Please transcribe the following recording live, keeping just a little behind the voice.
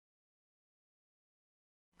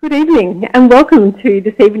Good evening and welcome to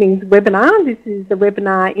this evening's webinar. This is a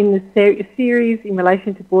webinar in the series in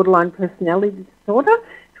relation to borderline personality disorder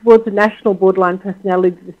towards the National Borderline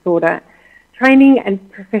Personality Disorder Training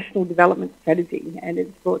and Professional Development Strategy, and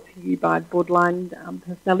it's brought to you by Borderline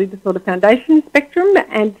Personality Disorder Foundation, Spectrum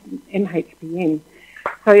and MHPN.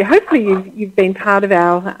 So hopefully you've been part of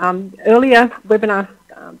our earlier webinar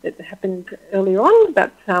that happened earlier on,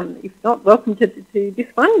 but if not, welcome to this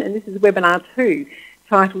one, and this is webinar 2.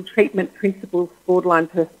 Titled Treatment Principles for Borderline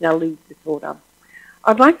Personality Disorder.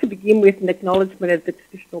 I'd like to begin with an acknowledgement of the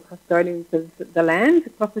traditional custodians of the lands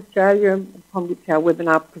across Australia upon which our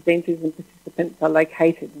webinar presenters and participants are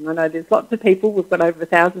located. And I know there's lots of people, we've got over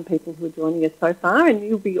 1,000 people who are joining us so far, and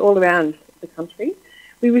you'll be all around the country.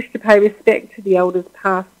 We wish to pay respect to the elders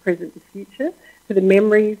past, present and future, to the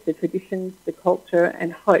memories, the traditions, the culture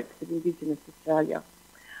and hopes of Indigenous Australia.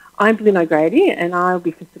 I'm Lynn O'Grady and I'll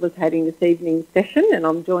be facilitating this evening's session, and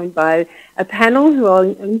I'm joined by a panel who I'll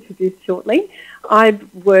introduce shortly. I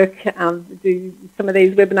do some of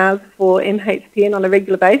these webinars for MHPN on a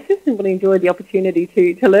regular basis and really enjoy the opportunity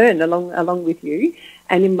to learn along with you.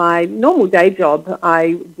 And in my normal day job,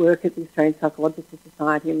 I work at the Australian Psychological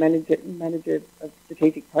Society and manager of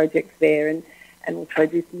strategic projects there, and also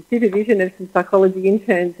do some supervision of some psychology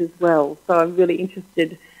interns as well. So I'm really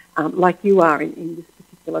interested, like you are, in this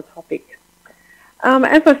particular topic.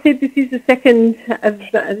 As I said, this is the second of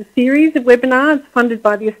a series of webinars funded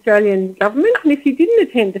by the Australian Government, and if you didn't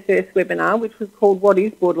attend the first webinar, which was called What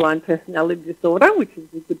is Borderline Personality Disorder, which is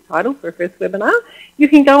a good title for a first webinar, you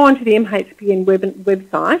can go onto the MHPN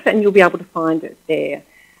website and you'll be able to find it there.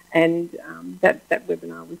 And that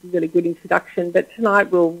webinar was a really good introduction, but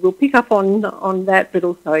tonight we'll pick up on that, but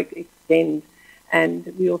also extend. And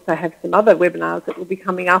we also have some other webinars that will be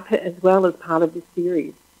coming up as well as part of this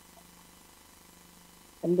series.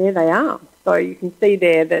 And there they are. So you can see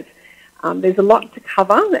there that there's a lot to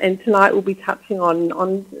cover, and tonight we'll be touching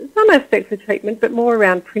on some aspects of treatment, but more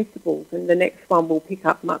around principles. And the next one will pick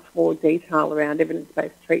up much more detail around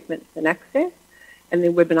evidence-based treatments and access. And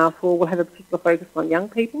then webinar 4 will have a particular focus on young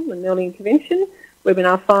people and early intervention.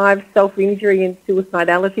 Webinar 5, self-injury and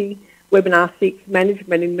suicidality. Webinar 6,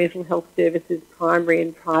 Management in Mental Health Services, Primary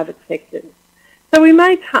and Private Sectors. So we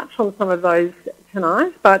may touch on some of those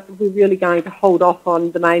tonight, but we're really going to hold off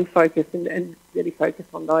on the main focus and really focus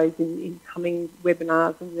on those in coming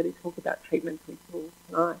webinars and really talk about treatment principles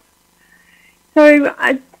tonight. So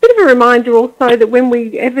a bit of a reminder also that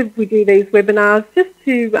whenever we do these webinars, just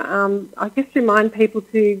to, I guess, remind people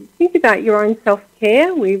to think about your own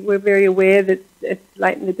self-care. We're very aware that it's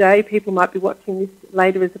late in the day. People might be watching this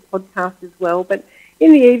later as a podcast as well. But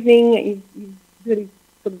in the evening, you're really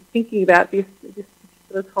sort of thinking about this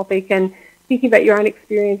particular topic and thinking about your own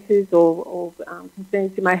experiences or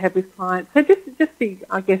concerns you may have with clients. So just be,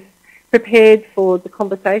 I guess, prepared for the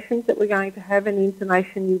conversations that we're going to have and the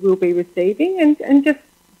information you will be receiving, and just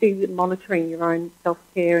be monitoring your own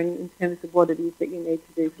self-care in terms of what it is that you need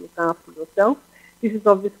to do to look after yourself. This is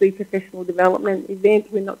obviously a professional development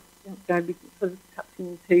event. We're not going to be sort of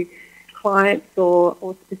touching into clients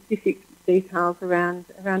or specific details around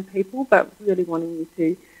people, but really wanting you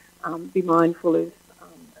to be mindful of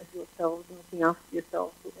yourselves and looking after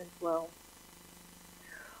yourselves as well.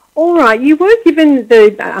 All right, you were given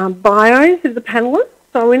the bios of the panellists,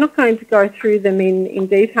 so we're not going to go through them in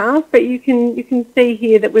details, but you can see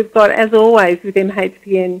here that we've got, as always with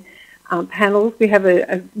MHPN panels, we have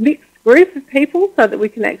a mixed group of people so that we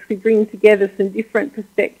can actually bring together some different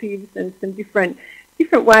perspectives and some different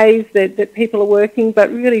ways that people are working,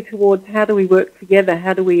 but really towards how do we work together,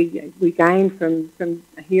 how do we gain from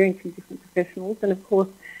hearing from different professionals. And of course,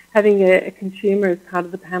 having a consumer as part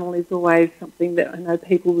of the panel is always something that I know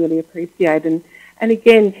people really appreciate, and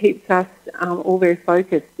again keeps us all very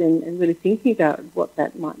focused and really thinking about what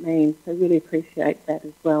that might mean. So really appreciate that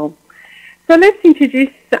as well. So let's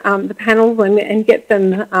introduce the panel and get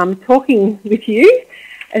them talking with you,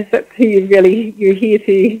 as that's who you're here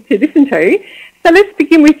to listen to. So let's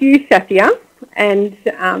begin with you, Sathya. And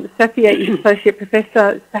Sathya is Associate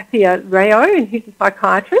Professor Sathya Rao, and he's a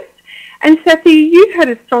psychiatrist. And Sathya, you've had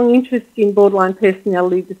a strong interest in borderline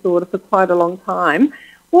personality disorder for quite a long time.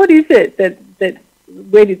 What is it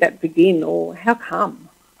where did that begin, or how come?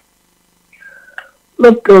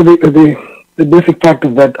 Look, the basic fact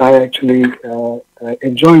is that I actually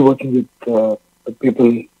enjoy working with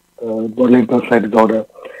people with borderline personality disorder.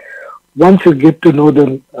 Once you get to know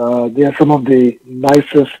them, they are some of the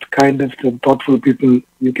nicest, kindest and thoughtful people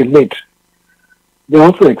you can meet. They're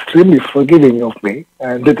also extremely forgiving of me,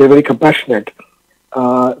 and they're very compassionate.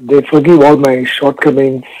 They forgive all my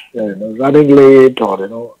shortcomings, running late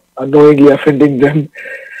or unknowingly offending them.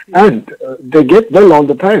 and they get well all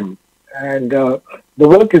the time. And the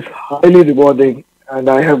work is highly rewarding, and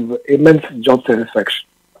I have immense job satisfaction.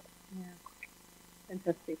 Yeah,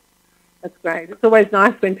 fantastic. That's great. It's always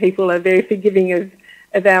nice when people are very forgiving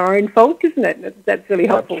of our own faults, isn't it? That's really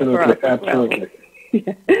helpful for us. Absolutely.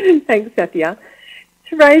 Yeah. Thanks, Satya.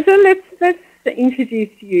 Teresa, let's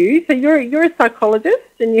introduce you. So you're a psychologist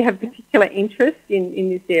and you have particular interest in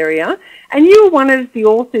this area, and you're one of the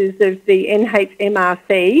authors of the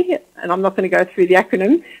NHMRC, and I'm not going to go through the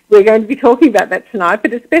acronym. We're going to be talking about that tonight,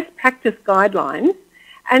 but it's best practice guidelines.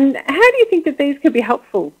 And how do you think that these could be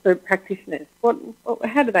helpful for practitioners?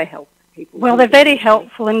 How do they help people? Well, they're very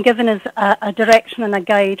helpful in giving us a direction and a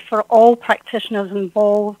guide for all practitioners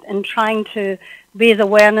involved in trying to raise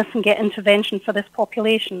awareness and get intervention for this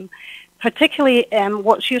population. Particularly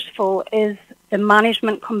what's useful is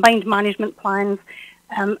the combined management plans,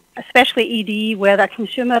 especially ED, where a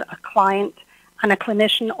consumer, a client and a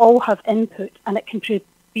clinician all have input, and it can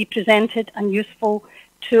be presented and useful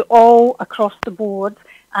to all across the board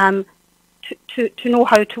to know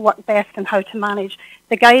how to work best and how to manage.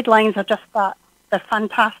 The guidelines are just that. They're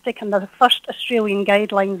fantastic, and they're the first Australian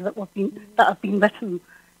guidelines that have been written.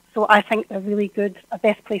 So I think they're really good, a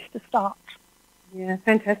best place to start. Yeah,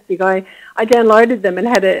 fantastic. I downloaded them and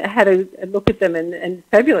had a look at them, and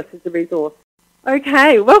fabulous as a resource.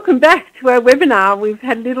 Okay, welcome back to our webinar. We've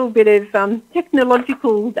had a little bit of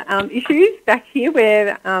technological issues back here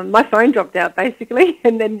where my phone dropped out basically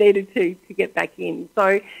and then needed to get back in.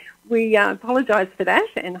 So we apologise for that,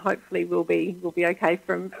 and hopefully we'll be okay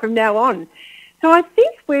from now on. So I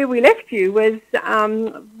think where we left you was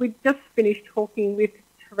we just finished talking with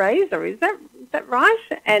Teresa, is that right?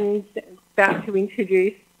 And about to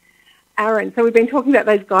introduce Aaron. So we've been talking about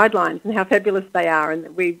those guidelines and how fabulous they are, and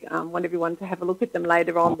that we want everyone to have a look at them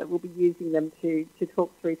later on, that we'll be using them to talk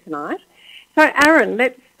through tonight. So Aaron,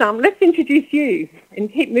 let's introduce you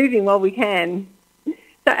and keep moving while we can. So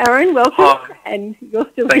Aaron, welcome. Hi. And you're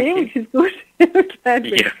still Thank here, you. which is good. Glad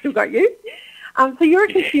we've still got you. So you're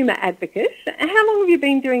a consumer advocate. How long have you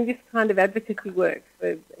been doing this kind of advocacy work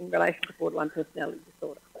in relation to borderline personality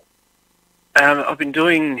disorder? I've been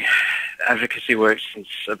doing advocacy work since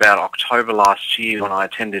about October last year, when I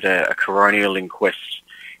attended a coronial inquest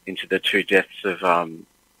into the 2 deaths of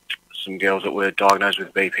some girls that were diagnosed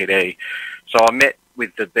with BPD. So I met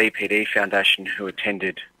with the BPD Foundation, who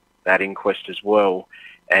attended that inquest as well,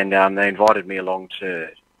 and they invited me along to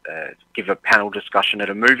give a panel discussion at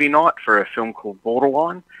a movie night for a film called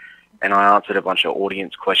Borderline, and I answered a bunch of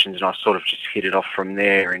audience questions, and I sort of just hit it off from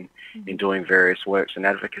there in doing various works in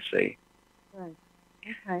advocacy. Right.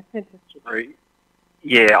 Okay, fantastic. So,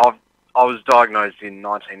 yeah, I was diagnosed in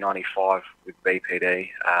 1995 with BPD.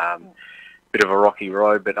 Bit of a rocky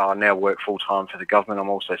road, but I now work full-time for the government. I'm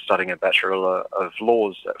also studying a Bachelor of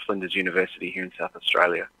Laws at Flinders University here in South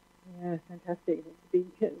Australia. Yeah, fantastic.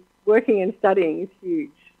 Working and studying is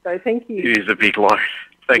huge. So thank you. It is a big load.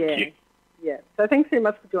 Thank you. Yeah. So thanks very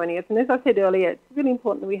much for joining us. And as I said earlier, it's really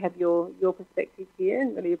important that we have your perspective here,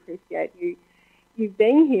 and really appreciate you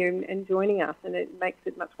being here and joining us. And it makes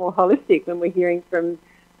it much more holistic when we're hearing from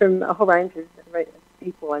a whole range of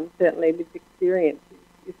people, and certainly lived experience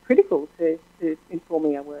is critical to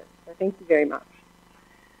informing our work. So thank you very much.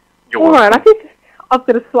 You're All welcome. right. I think I've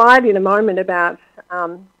got a slide in a moment about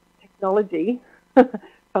technology,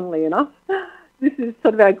 funnily enough. This is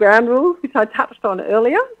sort of our ground rules, which I touched on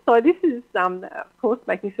earlier. So this is, of course,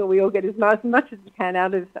 making sure we all get as much as we can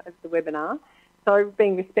out of the webinar. So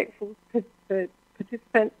being respectful to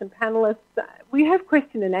participants and panellists. We have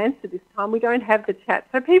question and answer this time. We don't have the chat.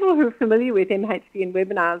 So people who are familiar with MHPN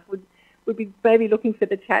webinars would be maybe looking for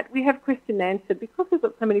the chat. We have question and answer. Because we've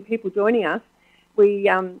got so many people joining us, we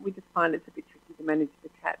just find it's a bit tricky to manage the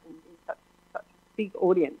chat in such a big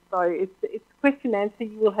audience. So it's question and answer.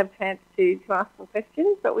 You will have a chance to ask some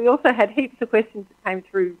questions, but we also had heaps of questions that came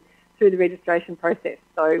through the registration process.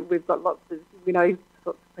 So we've got lots of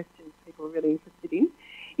sorts of questions people are really interested in.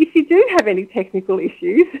 If you do have any technical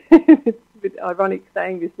issues, it's a bit ironic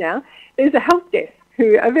saying this now, there's a help desk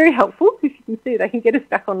who are very helpful, because you can see they can get us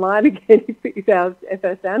back online again if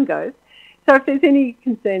our sound goes. So if there's any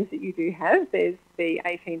concerns that you do have, there's the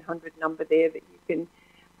 1800 number there that you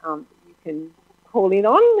can call in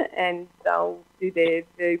on, and they'll do their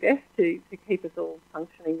very best to keep us all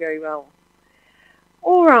functioning very well.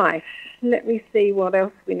 All right, let me see what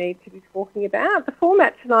else we need to be talking about. The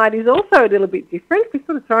format tonight is also a little bit different. We're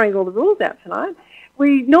sort of throwing all the rules out tonight.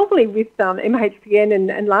 We normally, with MHPN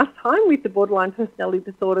and last time with the Borderline Personality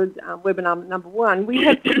Disorders webinar number 1, we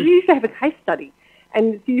used to have a case study.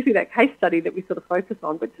 And it's usually that case study that we sort of focus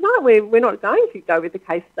on. But tonight we're not going to go with the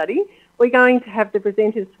case study. We're going to have the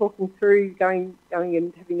presenters talking through, going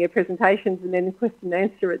and having their presentations, and then the question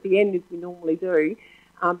and answer at the end as we normally do.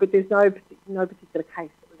 But there's no particular case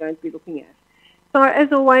that we're going to be looking at. So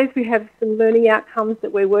as always, we have some learning outcomes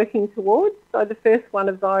that we're working towards. So the first one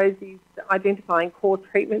of those is identifying core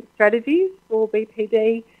treatment strategies for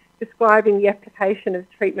BPD, describing the application of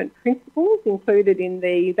treatment principles included in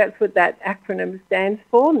that's what that acronym stands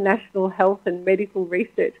for, National Health and Medical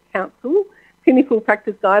Research Council Clinical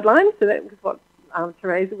Practice Guidelines. So that was what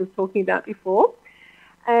Teresa was talking about before.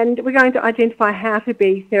 And we're going to identify how to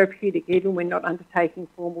be therapeutic even when not undertaking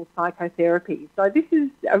formal psychotherapy. So this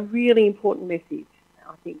is a really important message,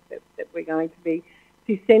 I think, that we're going to be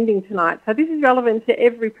sending tonight. So this is relevant to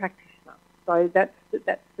every practitioner. So that's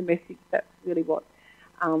the message. That's really what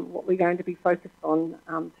we're going to be focused on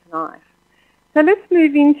tonight. So let's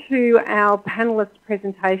move into our panellist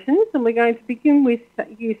presentations, and we're going to begin with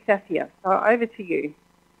you, Safia. So over to you.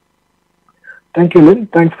 Thank you, Lynn.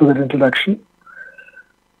 Thanks for that introduction.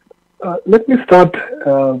 Let me start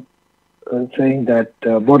saying that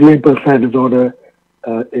borderline personality disorder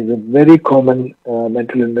is a very common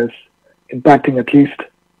mental illness impacting at least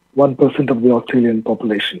 1% of the Australian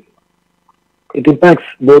population. It impacts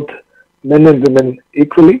both men and women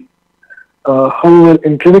equally. However,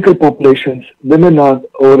 in clinical populations, women are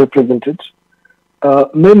overrepresented.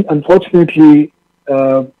 Men, unfortunately,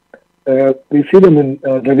 we see them in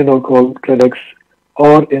drug and alcohol clinics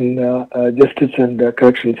or in justice and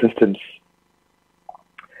correction systems.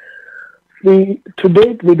 To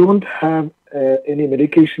date, we don't have any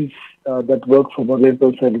medications that work for borderline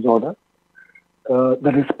personality disorder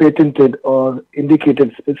that is patented or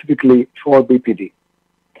indicated specifically for BPD.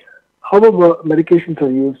 However, medications are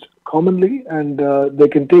used commonly, and they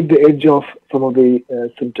can take the edge off some of the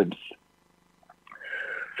symptoms.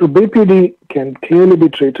 So BPD can clearly be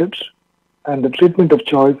treated, and the treatment of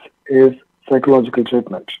choice is psychological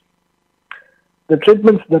treatment. The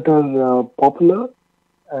treatments that are popular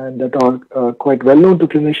and that are quite well known to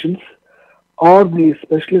clinicians are the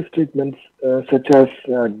specialist treatments such as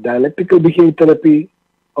dialectical behavior therapy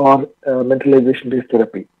or mentalization-based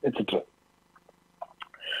therapy, etc.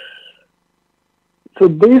 So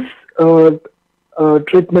these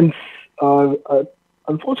treatments are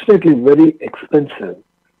unfortunately very expensive,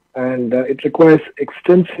 and it requires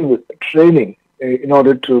extensive training in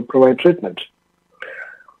order to provide treatment.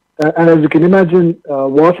 And as you can imagine,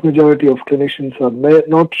 vast majority of clinicians are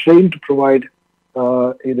not trained to provide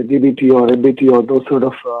either DBT or MBT or those sort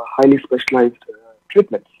of highly specialized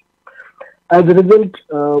treatments. As a result,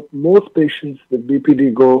 most patients with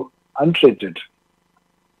BPD go untreated.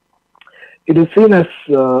 It is seen as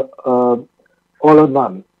all or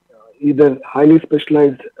none, either highly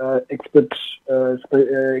specialized, expensive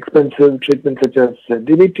treatment such as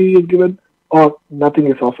DBT is given, or nothing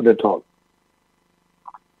is offered at all.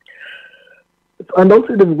 And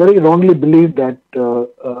also it is very wrongly believed that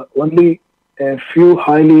only a few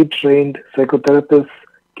highly trained psychotherapists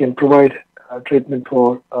can provide treatment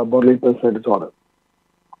for borderline personality disorder.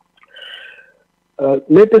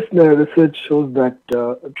 Latest research shows that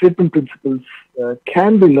treatment principles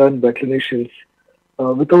can be learned by clinicians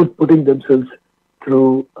without putting themselves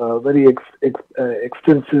through very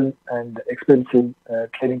extensive and expensive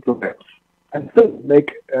training programs, and still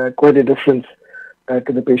make quite a difference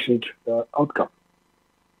to the patient outcome.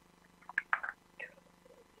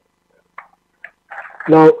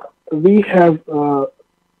 Now, we have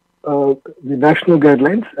the national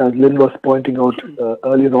guidelines, as Lynn was pointing out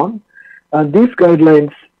earlier on. These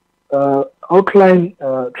guidelines outline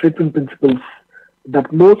treatment principles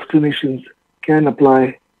that most clinicians can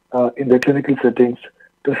apply in their clinical settings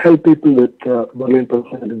to help people with borderline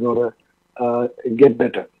personality disorder get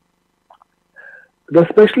better. The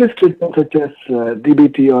specialist treatments such as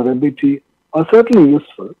DBT or MBT are certainly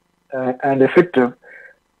useful and effective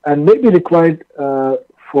and may be required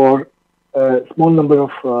for a small number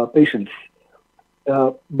of patients.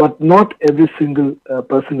 But not every single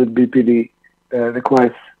person with BPD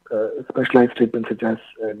requires specialized treatment such as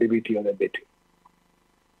DBT or MBT.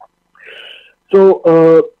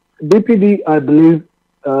 So BPD, I believe,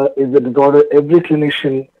 is a disorder every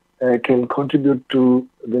clinician can contribute to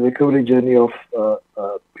the recovery journey of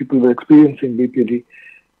people who are experiencing BPD,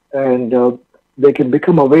 and they can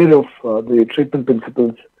become aware of the treatment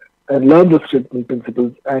principles and learn those treatment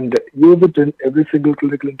principles and use it in every single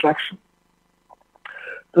clinical interaction.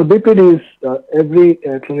 So BPD is every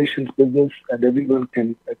clinician's business, and everyone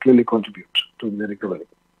can clearly contribute to the recovery.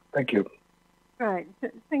 Thank you. Right.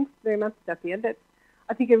 Thanks very much, Safia.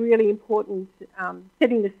 I think, are really important,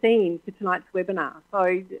 setting the scene for tonight's webinar.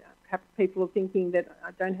 So perhaps people are thinking that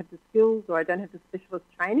I don't have the skills or I don't have the specialist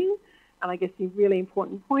training. And I guess the really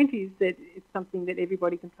important point is that it's something that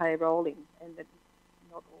everybody can play a role in, and that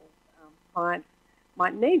not all clients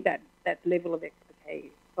might need that level of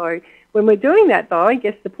expertise. So when we're doing that, though, I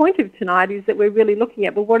guess the point of tonight is that we're really looking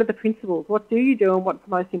at, well, what are the principles? What do you do, and what's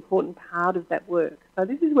the most important part of that work? So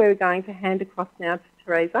this is where we're going to hand across now to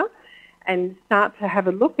Teresa and start to have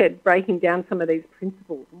a look at breaking down some of these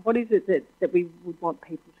principles. And what is it that we would want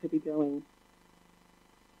people to be doing?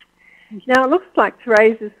 Now, it looks like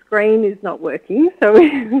Teresa's screen is not working, so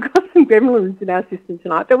we've got some gremlins in our system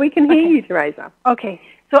tonight, but we can hear you, Teresa. Okay.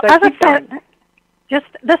 So as I said, just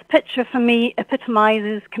this picture for me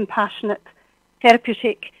epitomizes compassionate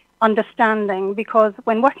therapeutic understanding, because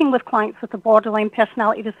when working with clients with a borderline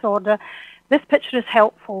personality disorder, this picture is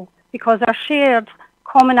helpful because our shared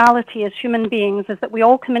commonality as human beings is that we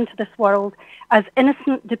all come into this world as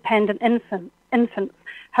innocent, dependent infants.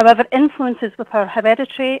 However, influences with our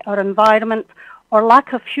hereditary, our environment, or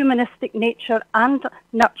lack of humanistic nature and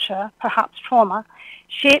nurture, perhaps trauma,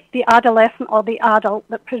 shape the adolescent or the adult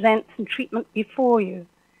that presents in treatment before you.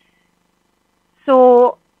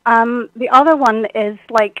 So the other one is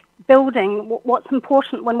like building, what's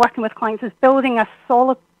important when working with clients is building a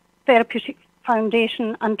solid therapeutic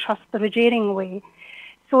foundation and trust the regening way.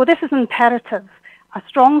 So this is imperative. A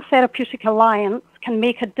strong therapeutic alliance can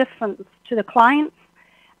make a difference to the clients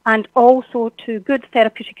and also to good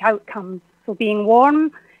therapeutic outcomes. So being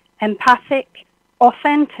warm, empathic,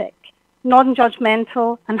 authentic,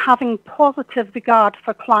 non-judgmental, and having positive regard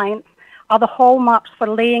for clients are the hallmarks for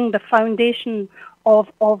laying the foundation of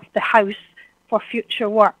the house for future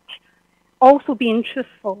work. Also being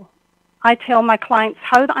truthful. I tell my clients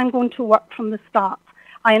how that I'm going to work from the start.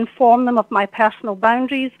 I inform them of my personal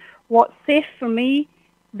boundaries, what's safe for me,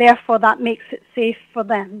 therefore that makes it safe for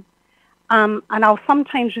them. And I'll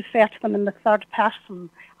sometimes refer to them in the third person.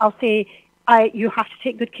 I'll say, you have to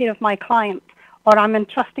take good care of my client, or I'm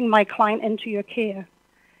entrusting my client into your care.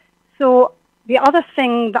 So the other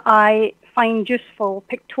thing that I find useful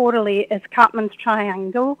pictorially is Kaplan's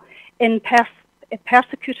triangle in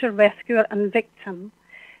persecutor, rescuer, and victim.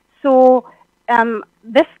 So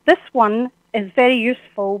this one is very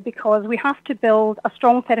useful because we have to build a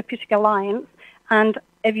strong therapeutic alliance, and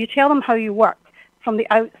if you tell them how you work from the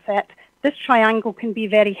outset, this triangle can be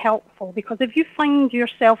very helpful, because if you find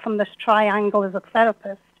yourself in this triangle as a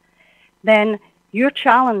therapist, then your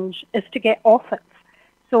challenge is to get off it.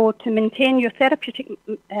 So to maintain your therapeutic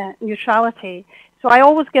neutrality. So I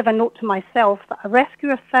always give a note to myself that a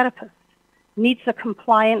rescuer therapist needs a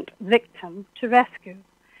compliant victim to rescue.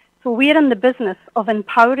 So we're in the business of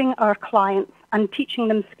empowering our clients and teaching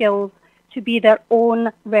them skills to be their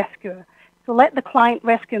own rescuer. So let the client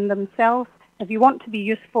rescue themselves. If you want to be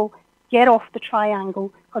useful, get off the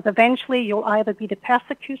triangle, because eventually you'll either be the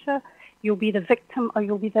persecutor, you'll be the victim, or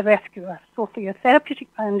you'll be the rescuer. So for your therapeutic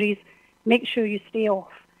boundaries, make sure you stay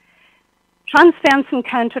off. Transference and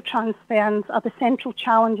counter-transference are the central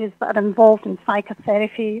challenges that are involved in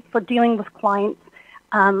psychotherapy for dealing with clients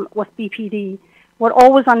with BPD. We're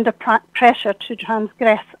always under pressure to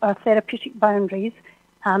transgress our therapeutic boundaries.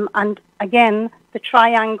 And again, the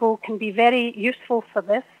triangle can be very useful for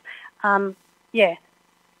this. The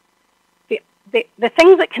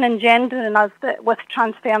things that can engender in us with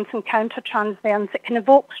transference and counter-transference, it can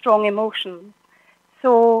evoke strong emotions.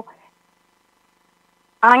 So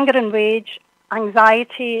anger and rage,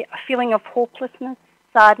 anxiety, a feeling of hopelessness,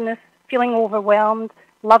 sadness, feeling overwhelmed,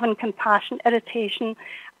 love and compassion, irritation,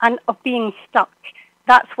 and of being stuck.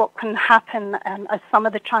 That's what can happen as some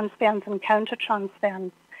of the transference and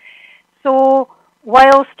counter-transference. So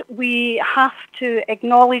whilst we have to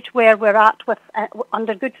acknowledge where we're at with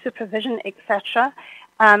under good supervision, etc.,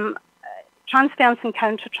 transference and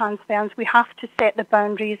counter-transference, we have to set the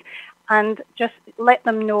boundaries and just let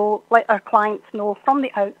them know, let our clients know from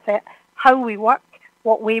the outset how we work,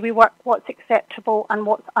 what way we work, what's acceptable and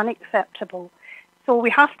what's unacceptable. So we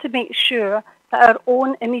have to make sure that our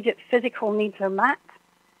own immediate physical needs are met.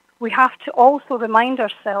 We have to also remind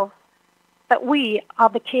ourselves that we are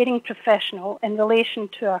the caring professional in relation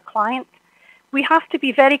to our client. We have to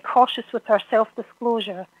be very cautious with our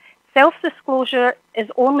self-disclosure. Self-disclosure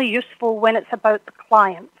is only useful when it's about the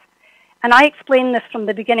client. And I explained this from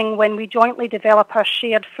the beginning when we jointly develop our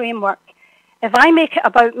shared framework. If I make it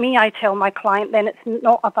about me, I tell my client, then it's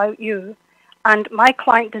not about you. And my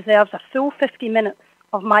client deserves a full 50 minutes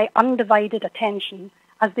of my undivided attention,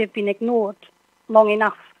 as they've been ignored long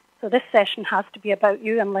enough. So this session has to be about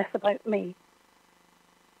you and less about me.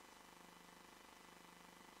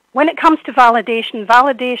 When it comes to validation,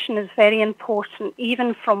 validation is very important.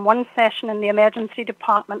 Even from one session in the emergency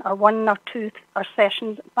department or one or two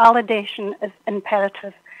sessions, validation is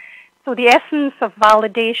imperative. So the essence of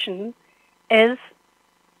validation is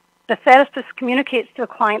the therapist communicates to a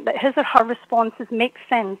client that his or her responses make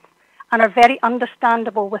sense and are very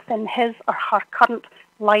understandable within his or her current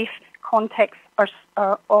life context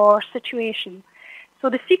or situation. So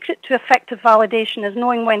the secret to effective validation is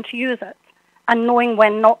knowing when to use it and knowing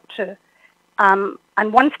when not to. And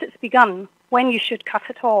once it's begun, when you should cut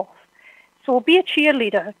it off. So be a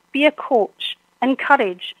cheerleader, be a coach,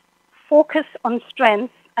 encourage, focus on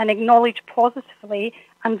strengths and acknowledge positively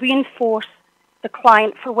and reinforce the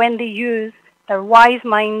client for when they use their wise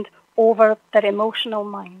mind over their emotional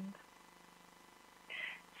mind.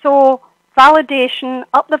 So validation,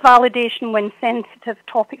 up the validation when sensitive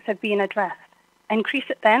topics are being addressed. Increase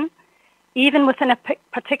it then. Even within a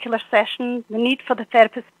particular session, the need for the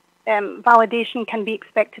therapist validation can be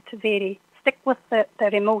expected to vary. Stick with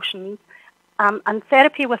their emotions. And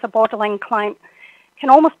therapy with a borderline client can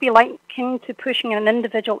almost be likened to pushing an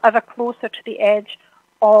individual ever closer to the edge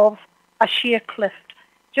of a sheer cliff.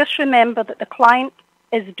 Just remember that the client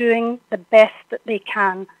is doing the best that they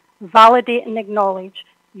can. Validate and acknowledge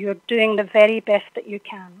you're doing the very best that you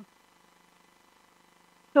can.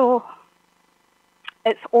 So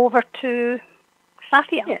it's over to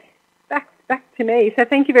Sathya. Yes, back to me. So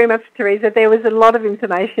thank you very much, Teresa. There was a lot of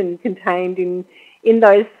information contained in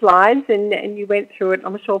those slides, and you went through it.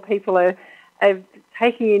 I'm sure people are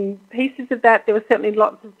taking in pieces of that. There was certainly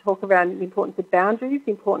lots of talk around the importance of boundaries,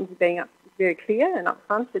 the importance of being very clear and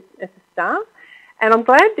upfront at the start. And I'm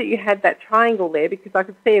glad that you had that triangle there, because I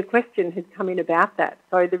could see a question had come in about that.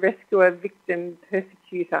 So the rescuer, victim,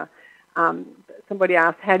 persecutor. Somebody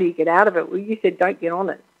asked, how do you get out of it? Well, you said, don't get on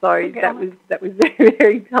it. So that was very,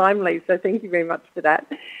 very timely. So thank you very much for that.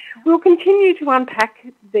 We'll continue to unpack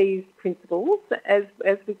these principles as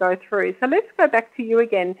we go through. So let's go back to you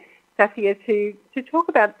again, Sathya, to talk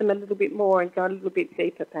about them a little bit more and go a little bit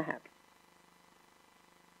deeper, perhaps.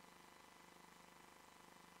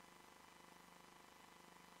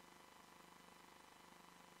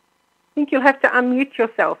 I think you'll have to unmute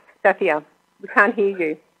yourself, Sathya. We can't hear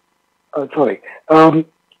you. Sorry. In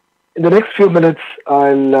the next few minutes,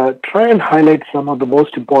 I'll try and highlight some of the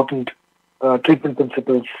most important treatment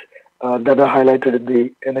principles that are highlighted in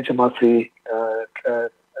the NHMRC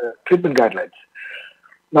treatment guidelines.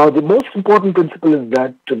 Now, the most important principle is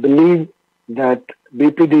that to believe that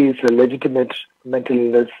BPD is a legitimate mental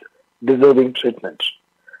illness deserving treatment.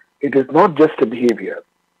 It is not just a behavior.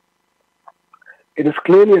 It is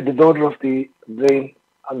clearly a disorder of the brain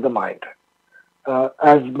and the mind.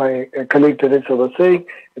 As my colleague Teresa was saying,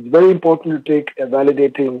 it's very important to take a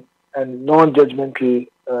validating and non-judgmental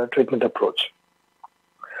treatment approach.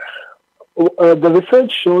 The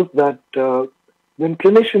research shows that when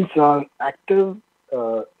clinicians are active,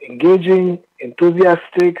 engaging,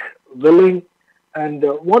 enthusiastic, willing, and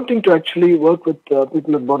wanting to actually work with people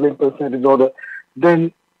with borderline personality disorder,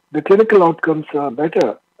 then the clinical outcomes are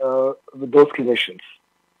better with those clinicians.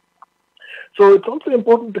 So it's also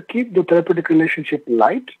important to keep the therapeutic relationship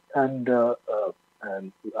light and alive,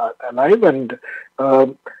 and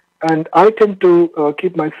I tend to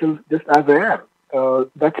keep myself just as I am.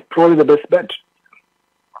 That's probably the best bet.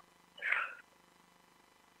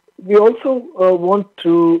 We also want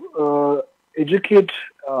to educate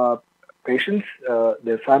patients,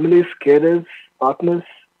 their families, carers, partners,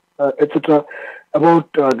 etc.,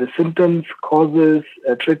 about the symptoms, causes,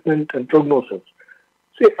 treatment, and prognosis.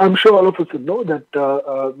 See, I'm sure all of us would know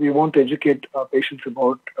that we want to educate our patients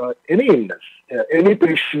about any illness. Any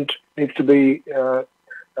patient needs to be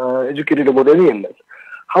educated about any illness.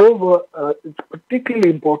 However, it's particularly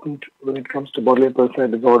important when it comes to borderline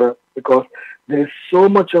personality disorder because there is so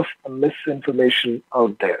much of misinformation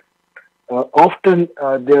out there. Often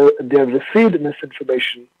they have received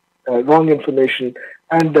misinformation, wrong information,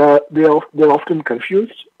 and they're often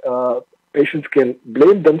confused. Patients can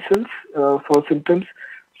blame themselves for symptoms.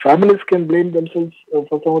 Families can blame themselves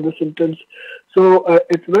for some of the symptoms. So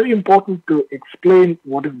it's very important to explain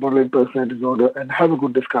what is borderline personality disorder and have a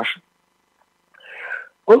good discussion.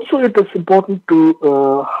 Also, it is important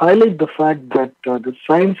to highlight the fact that the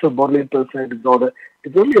science of borderline personality disorder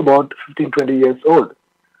is only about 15-20 years old.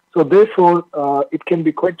 So therefore, it can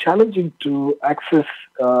be quite challenging to access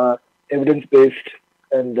evidence-based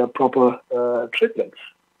and proper treatments.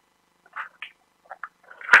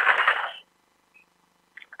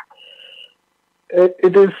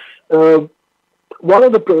 It is one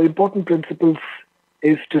of the important principles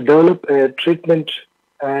is to develop a treatment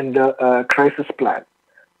and a crisis plan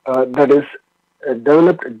that is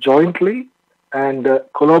developed jointly and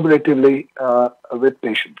collaboratively with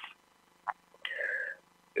patients.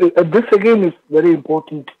 This again is very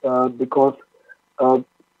important because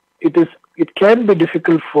it can be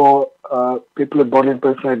difficult for people with borderline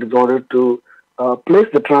personality disorder to place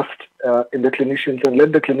the trust in the clinicians and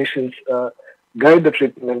let the clinicians guide the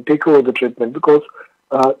treatment and take over the treatment, because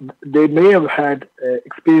they may have had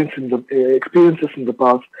experiences in the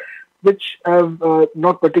past which have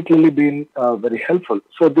not particularly been very helpful.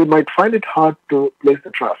 So they might find it hard to place the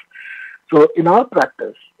trust. So in our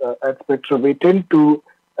practice at Spectra, we tend to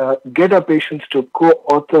get our patients to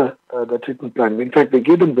co-author the treatment plan. In fact, we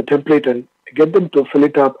give them the template and get them to fill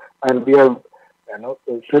it up, and we have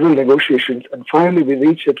several negotiations, and finally we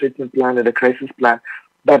reach a treatment plan and a crisis plan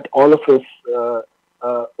that all of us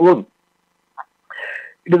own.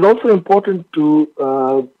 It is also important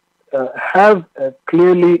to have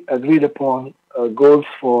clearly agreed upon goals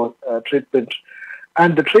for treatment,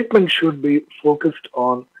 and the treatment should be focused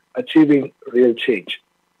on achieving real change.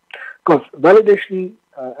 Because validation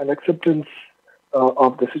and acceptance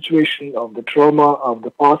of the situation, of the trauma, of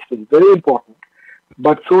the past is very important,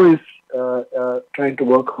 but so is trying to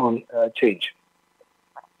work on change.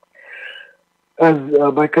 As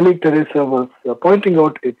my colleague Teresa was pointing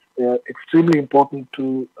out, it's extremely important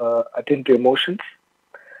to attend to emotions.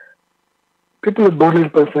 People with borderline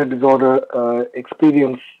personality disorder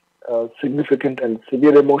experience significant and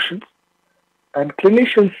severe emotions, and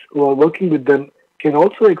clinicians who are working with them can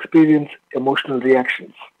also experience emotional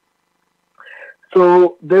reactions.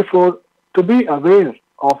 So, therefore, to be aware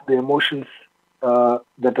of the emotions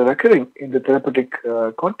that are occurring in the therapeutic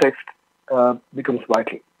context becomes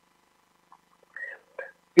vital.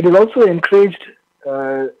 It is also encouraged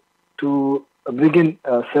to bring in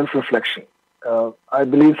self-reflection. I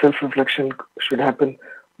believe self-reflection should happen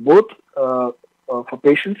both for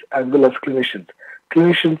patients as well as clinicians.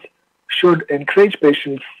 Clinicians should encourage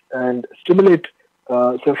patients and stimulate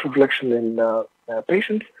self-reflection in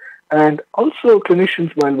patients, and also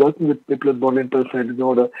clinicians, while working with people with borderline personality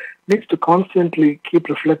disorder, needs to constantly keep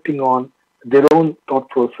reflecting on their own thought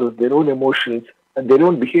process, their own emotions, and their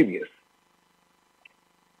own behaviors.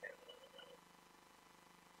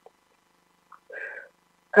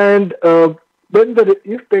 And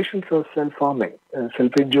if patients are self-harming and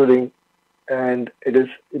self-injuring, and it is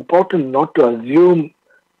important not to assume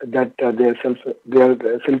that they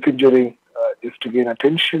are self-injuring just to gain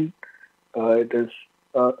attention.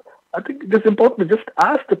 I think it is important to just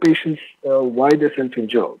ask the patients why they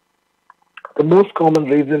self-injure. The most common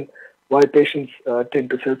reason why patients tend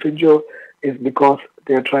to self-injure is because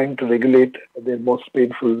they are trying to regulate their most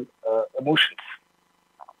painful emotions.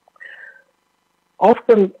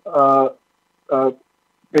 Often,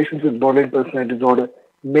 patients with borderline personality disorder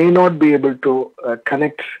may not be able to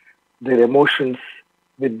connect their emotions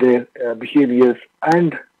with their behaviors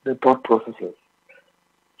and their thought processes.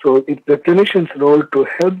 So it's the clinician's role to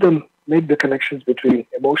help them make the connections between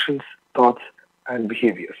emotions, thoughts, and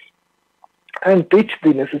behaviors, and teach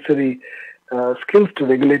the necessary skills to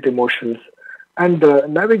regulate emotions and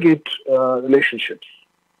navigate relationships.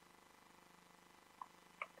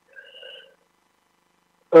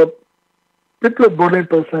 People with borderline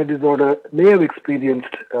personality disorder may have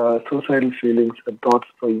experienced suicidal feelings and thoughts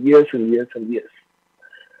for years and years and years.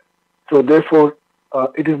 So therefore,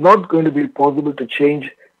 it is not going to be possible to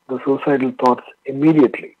change the suicidal thoughts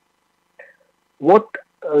immediately. What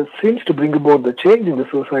seems to bring about the change in the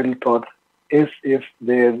suicidal thoughts is if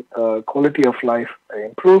their quality of life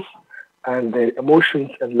improves and their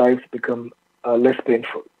emotions and lives become less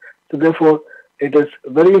painful. So therefore, it is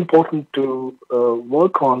very important to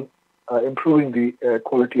work on improving the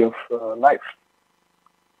quality of life.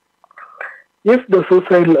 If the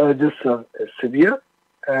suicidal urges are severe,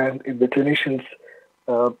 and if the clinicians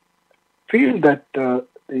feel that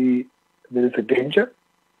there is a danger,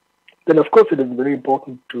 then of course it is very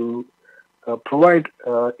important to provide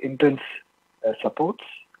intense supports,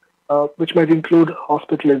 which might include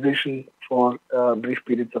hospitalization for brief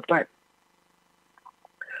periods of time.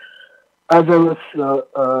 As I was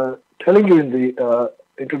telling you in the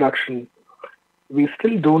introduction, we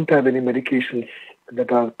still don't have any medications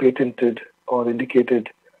that are patented or indicated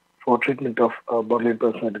for treatment of borderline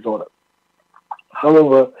personality disorder.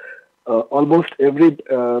 However, almost every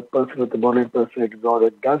person with the borderline personality disorder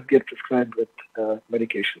does get prescribed with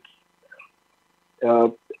medications.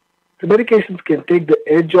 The medications can take the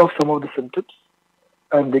edge off some of the symptoms,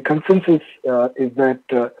 and the consensus is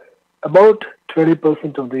that about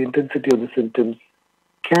 20% of the intensity of the symptoms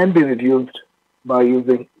can be reduced by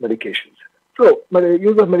using medications. So,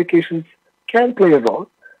 use of medications can play a role,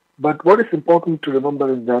 but what is important to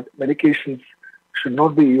remember is that medications should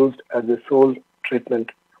not be used as the sole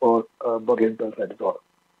treatment for borderline personality disorder.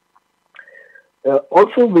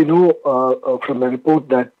 Also, we know from a report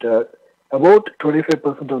that about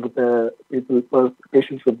 25% of the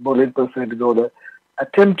patients with borderline personality disorder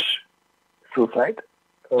attempt suicide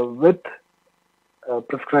with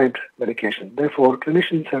prescribed medication. Therefore,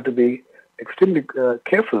 clinicians have to be extremely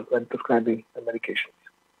careful when prescribing medications.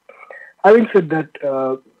 Having said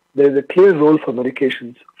that, there is a clear role for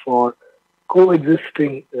medications for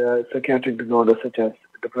coexisting psychiatric disorders such as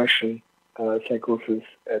depression, psychosis,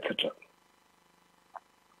 etc.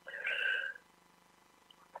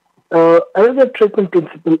 Another treatment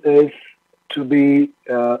principle is to be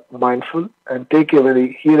mindful and take a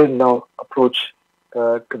very here and now approach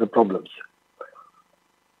to the problems.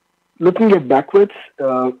 Looking at backwards,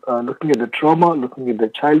 looking at the trauma, looking at the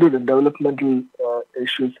childhood and developmental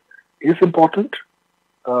issues is important,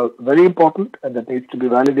 very important, and that needs to be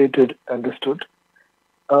validated, understood.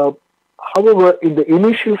 However, in the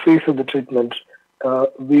initial phase of the treatment,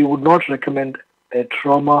 we would not recommend a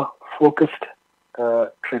trauma-focused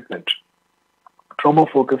treatment.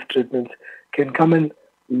 Trauma-focused treatments can come in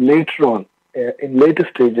later on, in later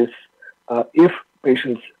stages, if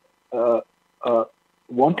patients are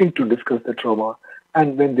wanting to discuss the trauma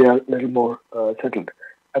and when they are a little more settled.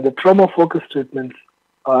 And the trauma-focused treatments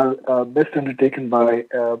are best undertaken by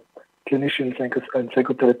clinicians and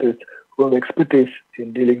psychotherapists who have expertise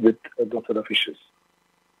in dealing with those sort of issues.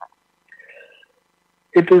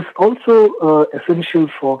 It is also essential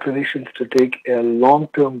for clinicians to take a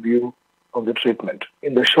long-term view of the treatment.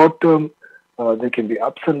 In the short term, there can be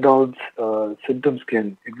ups and downs, symptoms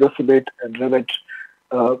can exacerbate and remit.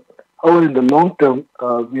 However, in the long term,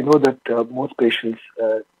 we know that most patients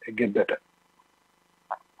get better.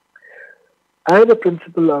 Another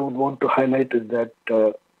principle I would want to highlight is that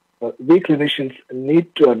we clinicians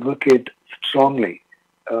need to advocate strongly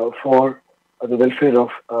for the welfare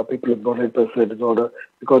of people with borderline personality disorder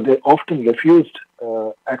because they're often refused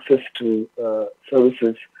access to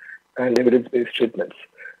services and evidence-based treatments.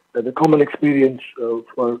 The common experience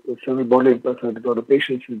for several borderline personality disorder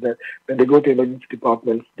patients is that when they go to emergency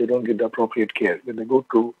departments, they don't get the appropriate care. When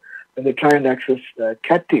they try and access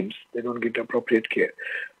CAT teams, they don't get appropriate care.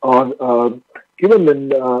 Or even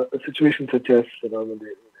in situations such as when they're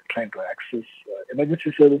trying to access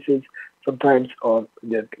emergency services, sometimes, or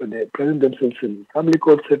they present themselves in family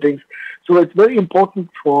court settings. So it's very important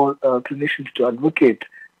for clinicians to advocate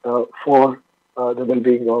for the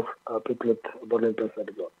well-being of people with borderline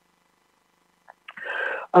personality disorder.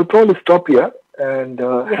 I'll probably stop here and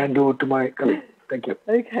hand over to my colleague. Thank you.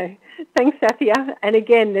 Okay. Thanks, Sathya. And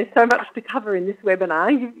again, there's so much to cover in this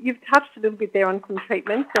webinar. You've touched a little bit there on some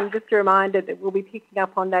treatments, and just a reminder that we'll be picking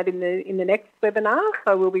up on that in the next webinar.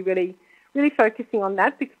 So we'll be really focusing on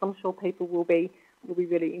that because I'm sure people will be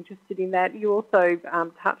really interested in that. You also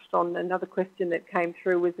touched on another question that came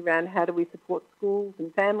through was around how do we support schools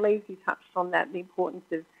and families. You touched on that, the importance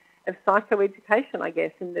of psychoeducation, I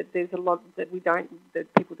guess, and that there's a lot that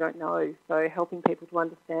people don't know. So helping people to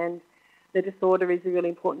understand the disorder is a really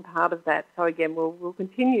important part of that. So again, we'll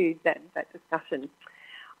continue that discussion.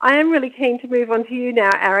 I am really keen to move on to you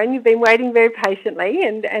now, Aaron. You've been waiting very patiently,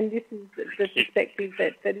 and this is the perspective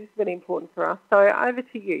that is really important for us. So over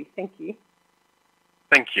to you. Thank you.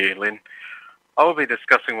 Thank you, Lynn. I will be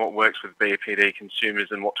discussing what works with BPD consumers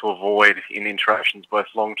and what to avoid in interactions, both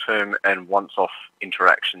long-term and once-off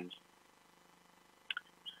interactions.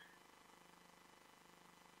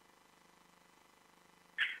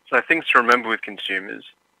 So things to remember with consumers.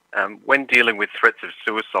 When dealing with threats of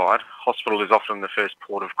suicide, hospital is often the first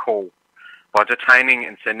port of call. By detaining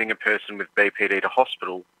and sending a person with BPD to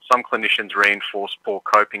hospital, some clinicians reinforce poor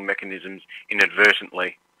coping mechanisms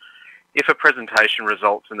inadvertently. If a presentation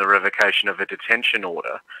results in the revocation of a detention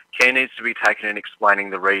order, care needs to be taken in explaining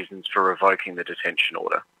the reasons for revoking the detention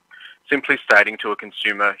order. Simply stating to a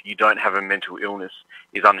consumer, you don't have a mental illness,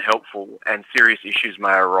 is unhelpful, and serious issues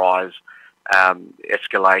may arise,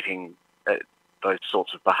 escalating those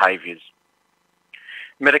sorts of behaviours.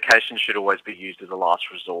 Medication should always be used as a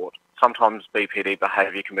last resort. Sometimes BPD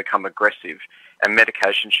behaviour can become aggressive, and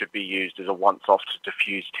medication should be used as a once-off to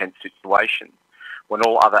diffuse tense situations when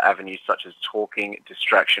all other avenues such as talking,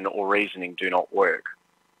 distraction or reasoning do not work.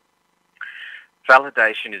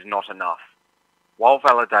 Validation is not enough. While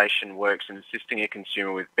validation works in assisting a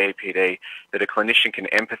consumer with BPD that a clinician can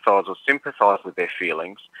empathise or sympathise with their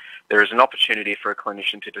feelings, there is an opportunity for a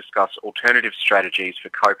clinician to discuss alternative strategies for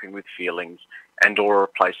coping with feelings and or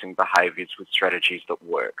replacing behaviours with strategies that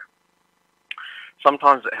work.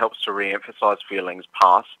 Sometimes it helps to re-emphasise feelings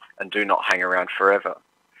pass and do not hang around forever.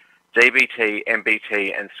 DBT,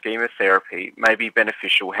 MBT and schema therapy may be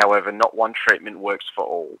beneficial, however not one treatment works for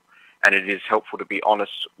all, and it is helpful to be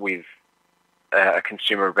honest with a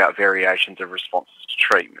consumer about variations of responses to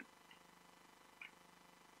treatment.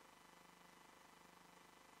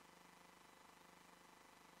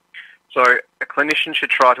 So a clinician should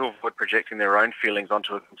try to avoid projecting their own feelings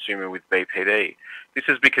onto a consumer with BPD. This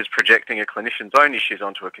is because projecting a clinician's own issues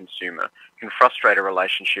onto a consumer can frustrate a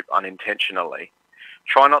relationship unintentionally.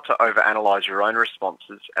 Try not to overanalyze your own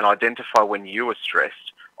responses and identify when you are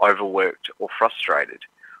stressed, overworked or frustrated.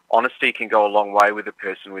 Honesty can go a long way with a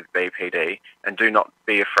person with BPD, and do not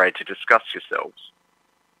be afraid to discuss yourselves.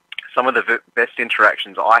 Some of the best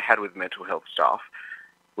interactions I had with mental health staff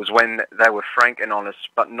was when they were frank and honest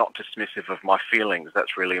but not dismissive of my feelings.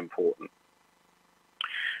 That's really important.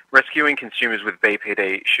 Rescuing consumers with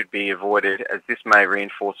BPD should be avoided, as this may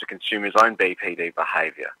reinforce a consumer's own BPD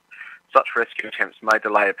behaviour. Such rescue attempts may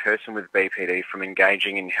delay a person with BPD from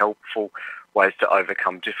engaging in helpful ways to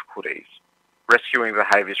overcome difficulties. Rescuing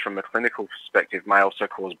behaviours from a clinical perspective may also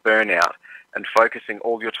cause burnout, and focusing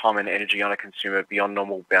all your time and energy on a consumer beyond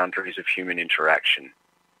normal boundaries of human interaction.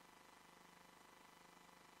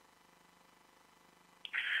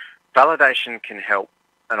 Validation can help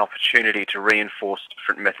an opportunity to reinforce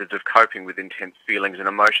different methods of coping with intense feelings and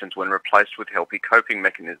emotions when replaced with healthy coping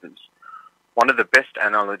mechanisms. One of the best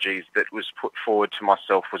analogies that was put forward to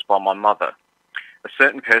myself was by my mother. A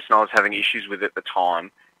certain person I was having issues with at the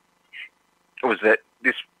time was that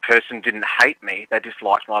this person didn't hate me, they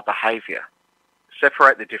disliked my behaviour.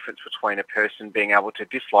 Separate the difference between a person being able to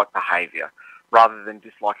dislike behaviour rather than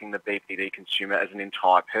disliking the BPD consumer as an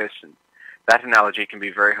entire person. That analogy can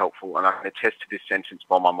be very helpful, and I can attest to this sentence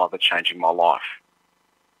by my mother changing my life.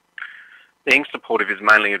 Being supportive is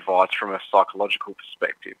mainly advised from a psychological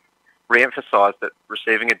perspective. Re-emphasise that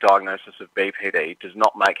receiving a diagnosis of BPD does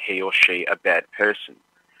not make he or she a bad person.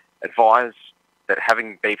 Advise that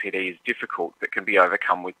having BPD is difficult but can be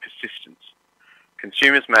overcome with persistence.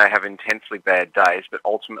 Consumers may have intensely bad days, but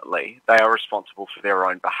ultimately they are responsible for their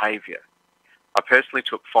own behaviour. I personally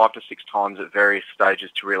took 5 to 6 times at various stages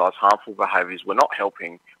to realise harmful behaviours were not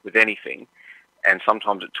helping with anything, and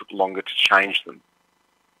sometimes it took longer to change them.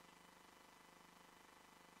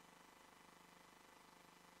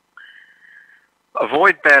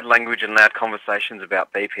 Avoid bad language and loud conversations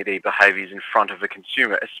about BPD behaviours in front of a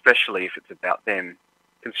consumer, especially if it's about them.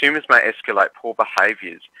 Consumers may escalate poor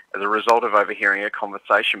behaviours as a result of overhearing a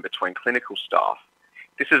conversation between clinical staff.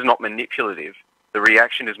 This is not manipulative. The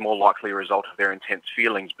reaction is more likely a result of their intense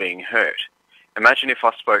feelings being hurt. Imagine if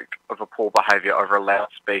I spoke of a poor behaviour over a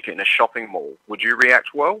loudspeaker in a shopping mall. Would you react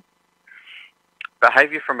well?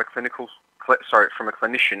 Behaviour from a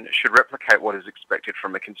clinician should replicate what is expected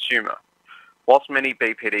from a consumer. Whilst many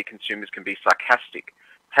BPD consumers can be sarcastic,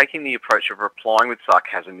 taking the approach of replying with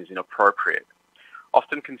sarcasm is inappropriate.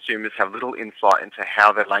 Often consumers have little insight into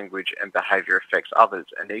how their language and behaviour affects others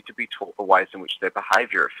and need to be taught the ways in which their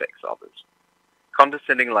behaviour affects others.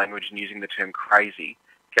 Condescending language and using the term crazy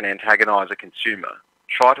can antagonise a consumer.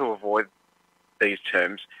 Try to avoid these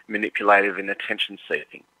terms, manipulative and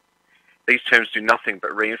attention-seeking. These terms do nothing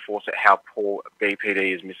but reinforce how poor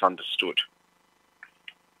BPD is misunderstood.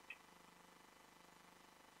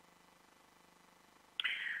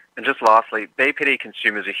 And just lastly, BPD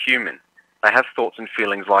consumers are human. They have thoughts and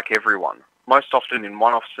feelings like everyone. Most often in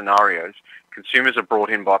one-off scenarios, consumers are brought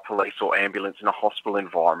in by police or ambulance in a hospital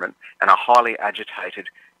environment and are highly agitated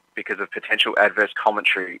because of potential adverse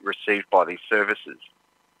commentary received by these services.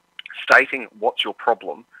 Stating "what's your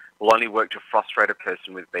problem" will only work to frustrate a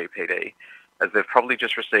person with BPD, as they've probably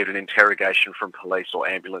just received an interrogation from police or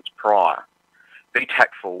ambulance prior. Be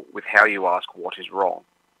tactful with how you ask what is wrong.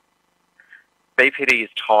 BPD is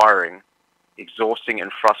tiring, exhausting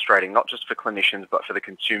and frustrating, not just for clinicians but for the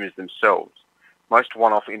consumers themselves. Most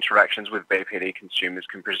one-off interactions with BPD consumers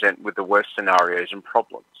can present with the worst scenarios and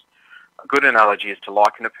problems. A good analogy is to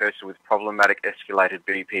liken a person with problematic escalated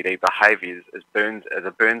BPD behaviours as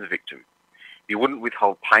a burns victim. You wouldn't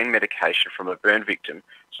withhold pain medication from a burn victim,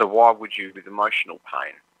 so why would you with emotional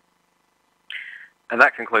pain? And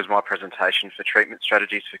that concludes my presentation for treatment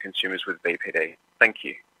strategies for consumers with BPD. Thank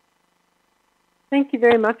you. Thank you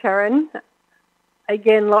very much, Aaron.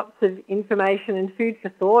 Again, lots of information and food for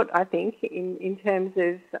thought, I think, in terms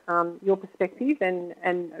of your perspective and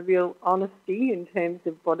a real honesty in terms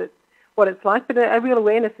of what it's like, but a real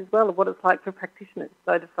awareness as well of what it's like for practitioners.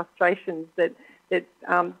 So the frustrations that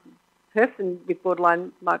person with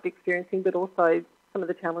borderline might be experiencing, but also some of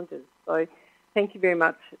the challenges. So thank you very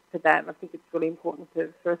much for that. I think it's really important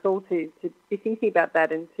for us all to be thinking about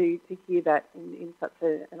that and to hear that in such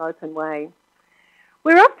an open way.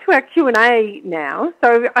 We're up to our Q&A now,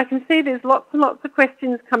 so I can see there's lots and lots of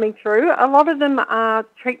questions coming through. A lot of them are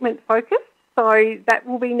treatment focused, so that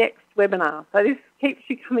will be next webinar. So this keeps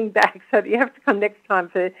you coming back so that you have to come next time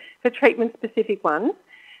for treatment specific ones.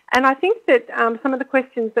 And I think that some of the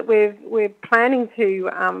questions that we're planning to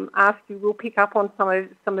ask you will pick up on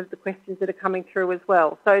some of the questions that are coming through as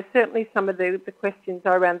well. So certainly some of the questions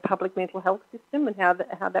are around the public mental health system and how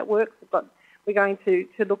that works. We're going to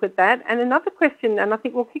look at that. And another question, and I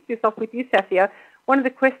think we'll kick this off with you, Safia. One of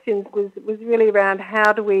the questions was really around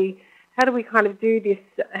how do we kind of do this?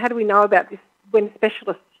 How do we know about this when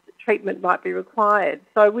specialist treatment might be required?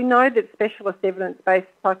 So we know that specialist evidence-based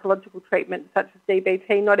psychological treatment such as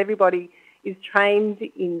DBT, not everybody is trained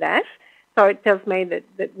in that. So it does mean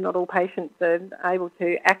that not all patients are able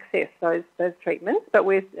to access those treatments. But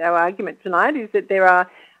our argument tonight is that there are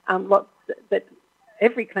lots that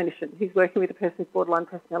every clinician who's working with a person with borderline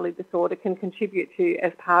personality disorder can contribute to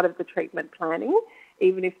as part of the treatment planning,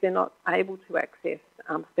 even if they're not able to access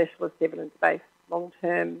specialist evidence-based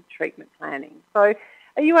long-term treatment planning. So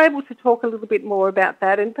are you able to talk a little bit more about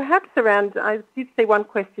that? And perhaps around, I did see one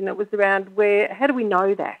question that was around how do we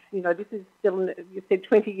know that? You know, this is still, you said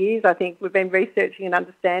 20 years, I think, we've been researching and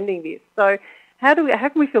understanding this. So how can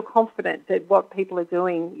we feel confident that what people are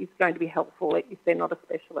doing is going to be helpful if they're not a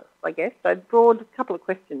specialist, I guess? So broad couple of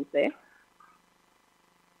questions there.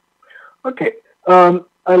 Okay. I'll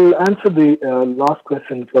answer the last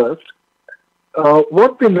question first.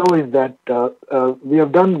 What we know is that we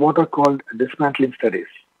have done what are called dismantling studies.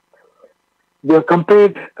 We have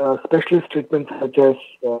compared specialist treatments such as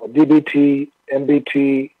DBT,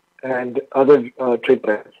 MBT, and other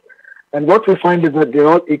treatments. And what we find is that they're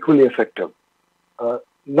all equally effective.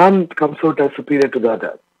 None comes out as superior to the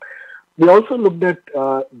other. We also looked at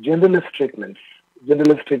generalist treatments.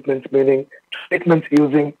 Generalist treatments meaning treatments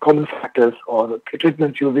using common factors or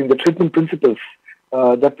treatments using the treatment principles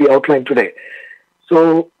that we outlined today.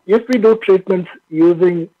 So if we do treatments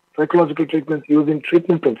using psychological treatments using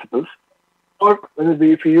treatment principles, or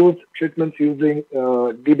if we use treatments using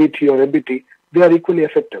DBT or MBT, they are equally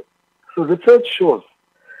effective. So research shows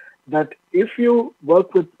that if you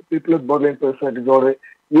work with people with borderline personality disorder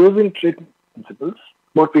using treatment principles,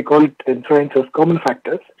 what we call it in science as common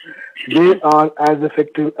factors, they are as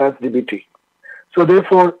effective as DBT. So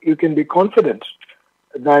therefore, you can be confident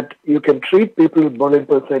that you can treat people with borderline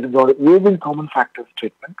personality disorder using common factors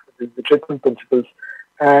treatment, the treatment principles,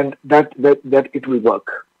 and that it will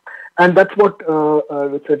work. And that's what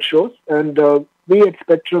research shows. And we at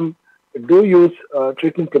Spectrum do use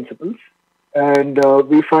treatment principles, and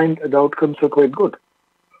we find the outcomes are quite good.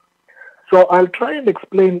 So I'll try and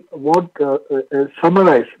explain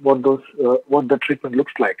summarize what the treatment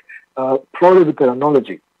looks like, probably with an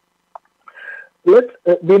analogy.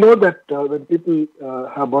 We know that when people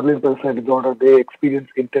have borderline personality disorder, they experience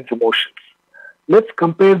intense emotions. Let's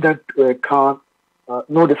compare that to a car,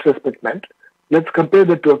 no disrespect meant. Let's compare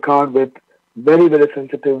that to a car with very, very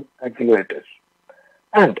sensitive accelerators.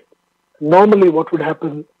 And normally what would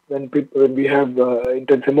happen when we have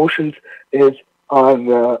intense emotions is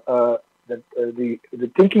the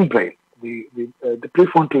thinking brain, the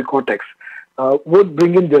prefrontal cortex, would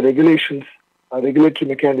bring in the regulatory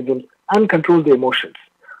mechanisms and control the emotions.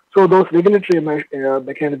 So those regulatory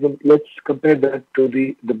mechanisms, let's compare that to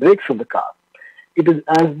the brakes of the car. It is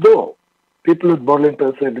as though people with borderline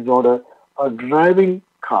personality disorder are driving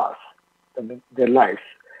cars in their lives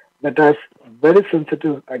that has very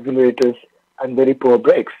sensitive accelerators and very poor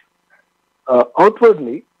brakes.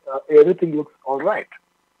 Outwardly, everything looks all right.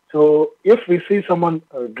 So if we see someone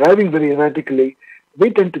driving very erratically, we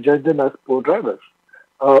tend to judge them as poor drivers.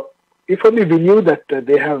 If only we knew that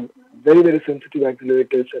they have very, very sensitive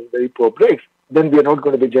accelerators and very poor brakes, then we are not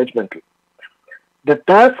going to be judgmental. The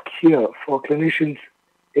task here for clinicians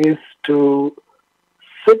is to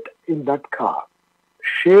sit in that car,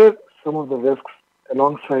 share some of the risks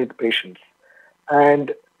alongside patients,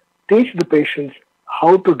 and teach the patients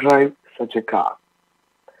how to drive such a car.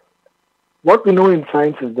 What we know in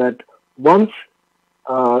science is that once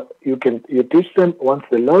you teach them, once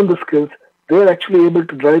they learn the skills, they are actually able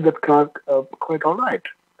to drive that car quite all right,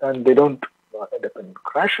 and they don't end up in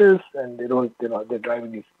crashes, and they don't, their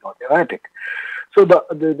driving is not erratic. So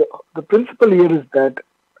the principle here is that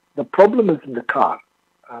the problem is in the car,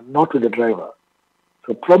 not with the driver.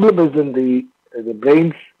 So problem is in the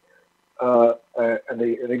brains and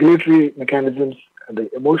the regulatory mechanisms and the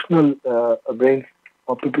emotional brains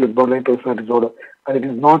of people with borderline personality disorder, and it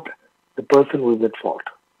is not the person who is at fault.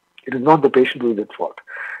 It is not the patient who is at fault.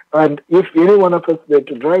 And if any one of us were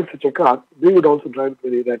to drive such a car, we would also drive it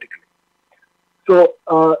very erratically. So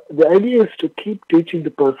the idea is to keep teaching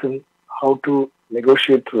the person how to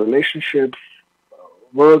negotiate through relationships,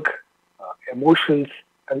 work, emotions,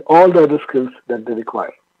 and all the other skills that they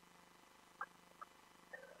require.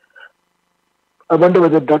 I wonder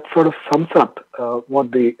whether that sort of sums up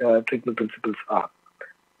what the treatment principles are.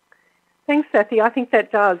 Thanks, Sathi. I think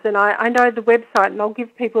that does. And I know the website, and I'll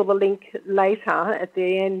give people the link later at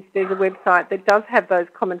the end. There's a website that does have those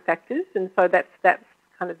common factors, and so that's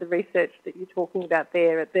kind of the research that you're talking about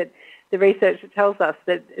there, that the research that tells us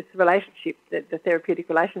that it's relationships, that the therapeutic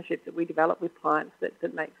relationships that we develop with clients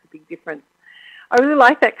that makes a big difference. I really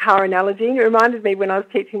like that car analogy. It reminded me when I was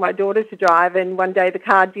teaching my daughter to drive, and one day the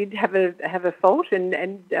car did have a fault and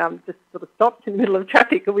just sort of stopped in the middle of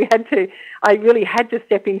traffic, and I really had to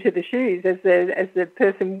step into the shoes as the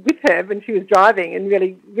person with her when she was driving and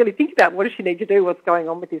really think about what does she need to do, what's going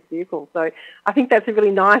on with this vehicle. So I think that's a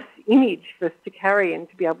really nice image for us to carry and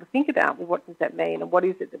to be able to think about, well, what does that mean and what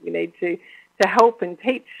is it that we need to help and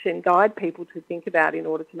teach and guide people to think about in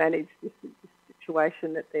order to manage this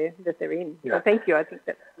situation that they're in. Yeah. So thank you. I think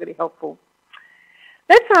that's really helpful.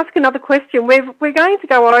 Let's ask another question. We're going to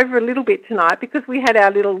go over a little bit tonight because we had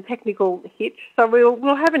our little technical hitch. So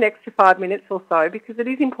we'll have an extra 5 minutes or so because it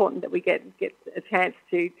is important that we get a chance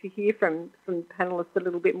to hear from panellists a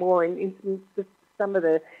little bit more in some of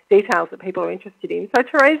the details that people are interested in. So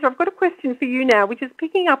Teresa, I've got a question for you now, which is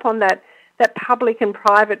picking up on that public and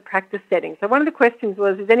private practice setting. So one of the questions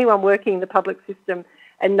was, is anyone working in the public system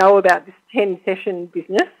and know about this 10-session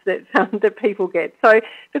business that people get? So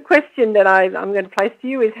the question that I'm going to place to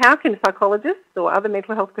you is, how can psychologists or other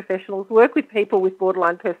mental health professionals work with people with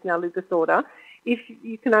borderline personality disorder if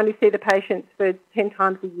you can only see the patients for 10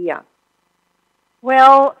 times a year?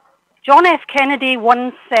 Well, John F. Kennedy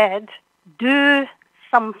once said, do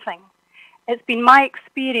something. It's been my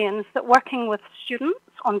experience that working with students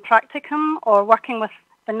on practicum or working with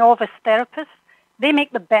the novice therapists, they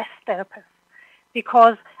make the best therapists,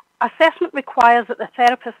 because assessment requires that the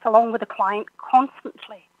therapist, along with the client,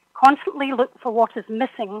 constantly look for what is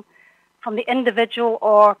missing from the individual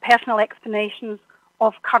or personal explanations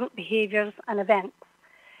of current behaviours and events.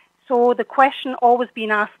 So the question always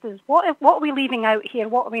being asked is, what are we leaving out here?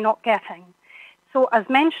 What are we not getting? So as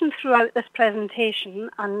mentioned throughout this presentation,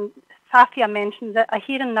 and Sathya mentioned that a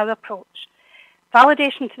here and now approach,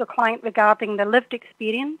 validation to the client regarding their lived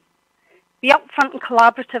experience, be upfront and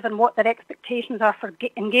collaborative in what their expectations are for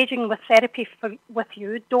engaging with therapy with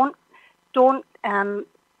you. Don't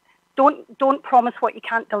promise what you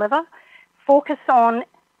can't deliver. Focus on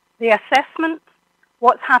the assessment,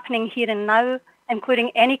 what's happening here and now,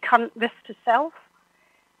 including any current risk to self.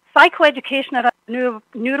 Psychoeducation around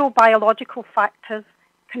neurobiological factors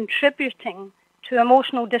contributing to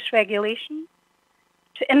emotional dysregulation,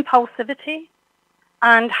 to impulsivity,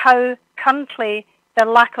 and how currently their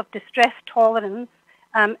lack of distress tolerance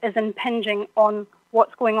is impinging on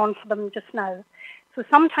what's going on for them just now. So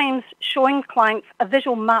sometimes showing clients a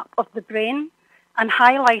visual map of the brain and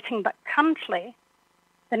highlighting that currently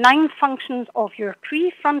the 9 functions of your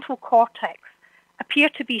prefrontal cortex appear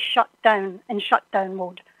to be shut down in shutdown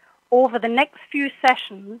mode. Over the next few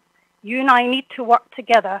sessions, you and I need to work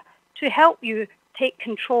together to help you take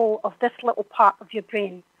control of this little part of your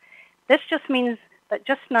brain. This just means that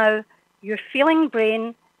just now your feeling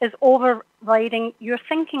brain is overriding your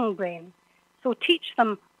thinking brain. So teach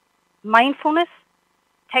them mindfulness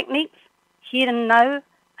techniques, here and now,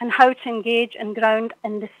 and how to engage and ground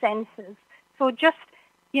in the senses. So just,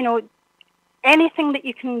 anything that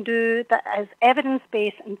you can do that is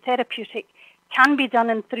evidence-based and therapeutic can be done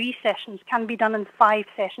in 3 sessions, can be done in 5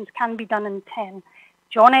 sessions, can be done in 10.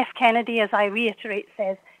 John F. Kennedy, as I reiterate,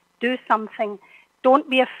 says, do something. Don't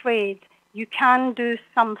be afraid. You can do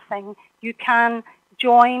something. You can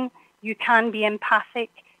join. You can be empathic.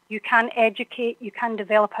 You can educate. You can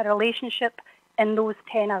develop a relationship in those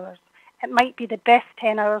 10 hours. It might be the best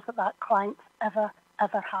 10 hours that client's ever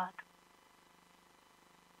had.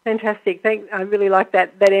 Fantastic. I really like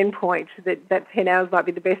that end point, that 10 hours might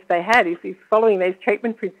be the best they had. If following these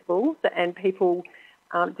treatment principles and people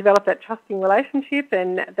develop that trusting relationship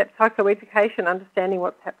and that psychoeducation, understanding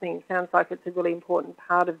what's happening, it sounds like it's a really important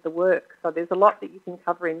part of the work. So there's a lot that you can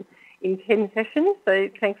cover in 10 sessions. So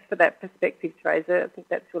thanks for that perspective, Teresa. I think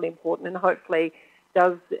that's really important and hopefully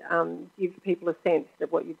does give people a sense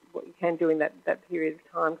that what you can do in that period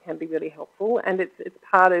of time can be really helpful. And it's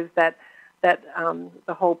part of that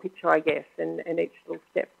the whole picture, I guess, and each little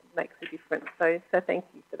step makes a difference. So thank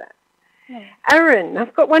you for that. Yeah. Aaron,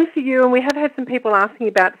 I've got one for you, and we have had some people asking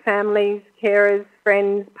about families, carers,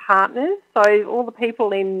 friends, partners, so all the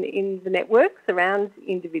people in the networks around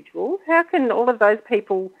individuals. How can all of those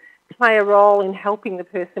people play a role in helping the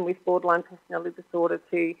person with borderline personality disorder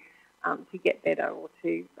to get better or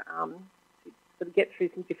to sort of get through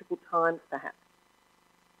some difficult times, perhaps?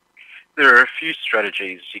 There are a few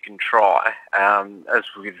strategies you can try. As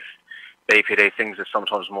with BPD, things are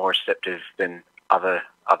sometimes more receptive than other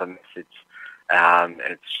methods, and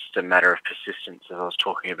it's just a matter of persistence, as I was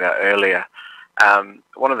talking about earlier.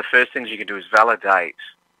 One of the first things you can do is validate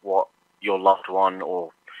what your loved one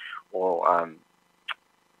or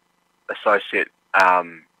associate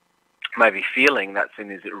may be feeling. That's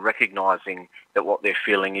in is recognising that what they're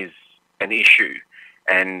feeling is an issue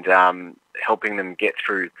and helping them get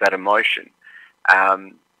through that emotion.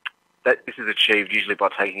 That this is achieved usually by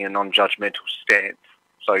taking a non-judgmental stance.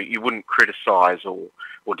 So you wouldn't criticise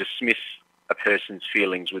or dismiss a person's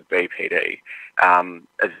feelings with BPD.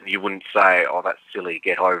 As you wouldn't say, "Oh, that's silly,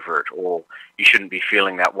 get over it," or "You shouldn't be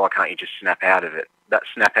feeling that, why can't you just snap out of it?" That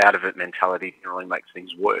snap out of it mentality generally makes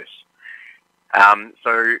things worse.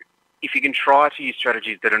 So if you can try to use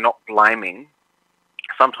strategies that are not blaming,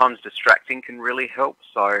 sometimes distracting can really help.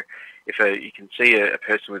 So if you can see a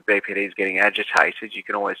person with BPD is getting agitated, you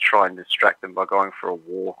can always try and distract them by going for a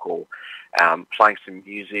walk or playing some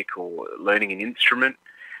music or learning an instrument.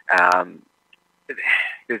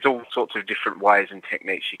 There's all sorts of different ways and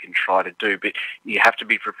techniques you can try to do, but you have to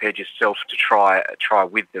be prepared yourself to try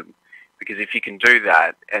with them, because if you can do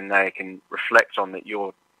that and they can reflect on that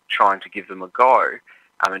you're trying to give them a go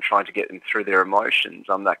and trying to get them through their emotions,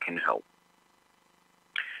 that can help.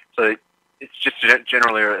 So it's just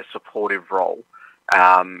generally a supportive role.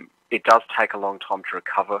 It does take a long time to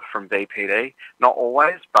recover from BPD. Not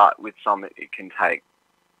always, but with some it can take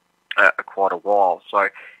quite a while. So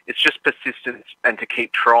it's just persistence and to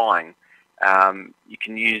keep trying. You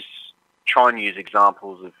can try and use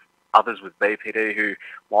examples of others with BPD who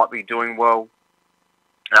might be doing well,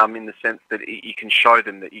 in the sense that you can show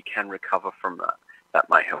them that you can recover from that. That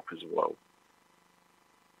may help as well.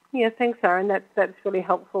 Yeah, thanks, Aaron. That's really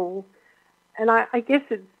helpful. And I guess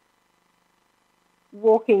it's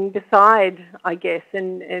walking beside, I guess,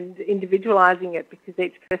 and individualising it, because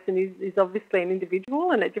each person is obviously an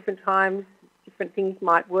individual, and at different times different things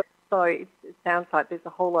might work. So it sounds like there's a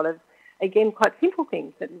whole lot of, again, quite simple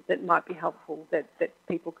things that might be helpful that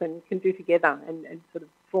people can do together and sort of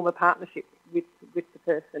form a partnership with the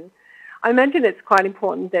person. I imagine it's quite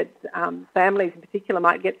important that families in particular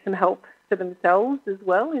might get some help for themselves as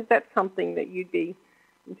well. Is that something that you'd be,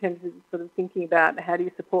 in terms of sort of thinking about how do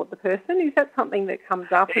you support the person, is that something that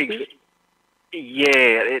comes up a bit?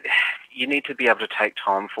 Yeah, you need to be able to take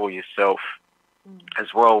time for yourself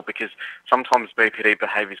as well, because sometimes BPD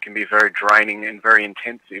behaviours can be very draining and very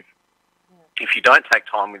intensive. If you don't take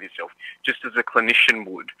time with yourself, just as a clinician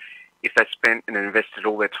would, if they spent and invested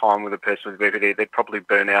all their time with a person with BPD, they'd probably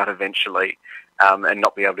burn out eventually and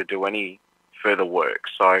not be able to do any further work.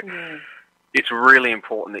 So it's really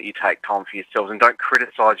important that you take time for yourselves and don't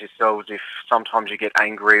criticise yourselves if sometimes you get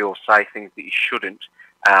angry or say things that you shouldn't.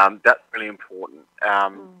 That's really important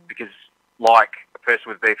because, like a person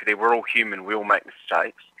with BPD, we're all human, we all make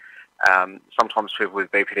mistakes. Sometimes people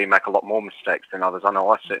with BPD make a lot more mistakes than others. I know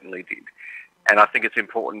I certainly did. And I think it's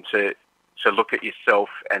important to look at yourself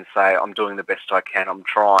and say, I'm doing the best I can, I'm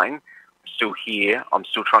trying, I'm still here, I'm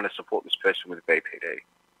still trying to support this person with BPD.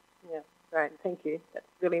 Yeah, great, thank you. That's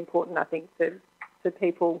really important, I think, for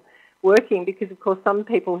people working, because of course some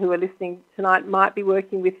people who are listening tonight might be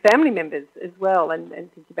working with family members as well and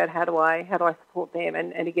think about how do I support them,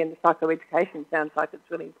 and again the psychoeducation sounds like it's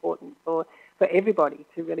really important for everybody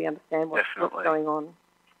to really understand what's going on.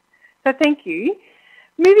 So thank you.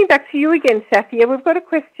 Moving back to you again, Safia, we've got a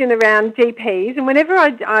question around GPs, and whenever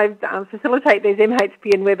I facilitate these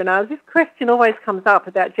MHPN webinars, this question always comes up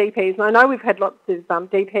about GPs, and I know we've had lots of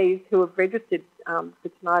GPs who have registered for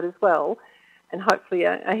tonight as well, and hopefully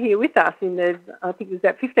are here with us. I think there's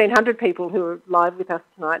about 1,500 people who are live with us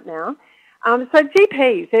tonight now. So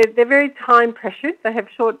GPs, they're very time pressured. They have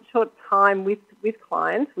short time with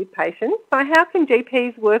clients, with patients. So how can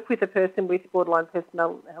GPs work with a person with borderline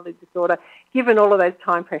personality disorder, given all of those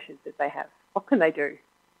time pressures that they have? What can they do?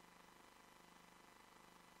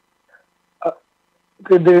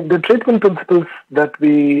 The treatment principles that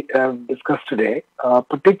we discussed today are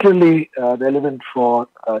particularly relevant for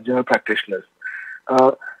general practitioners.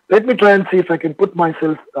 Let me try and see if I can put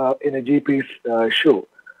myself in a GP's shoe.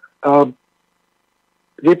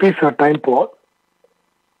 GPs are time poor.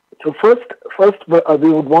 So first, we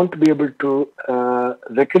would want to be able to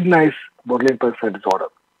recognize borderline personality disorder.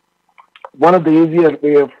 One of the easier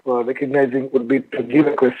way of recognizing would be to give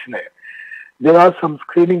a questionnaire. There are some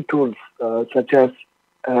screening tools such as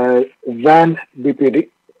VAN BPD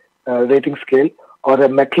rating scale or a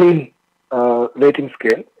McLean rating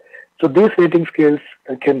scale. So these rating scales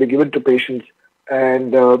can be given to patients,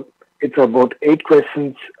 and it's about 8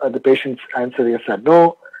 questions. The patients answer yes or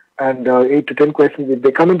no, and 8 to 10 questions. If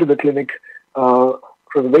they come into the clinic from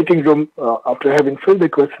the waiting room after having filled the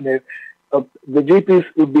questionnaire, the GPs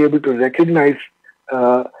would be able to recognize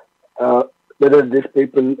whether these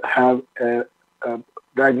people have a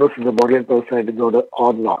diagnosis of borderline personality disorder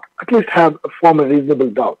or not. At least form a reasonable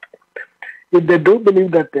doubt. If they do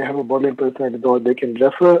believe that they have a borderline personality disorder, they can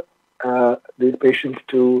refer these patients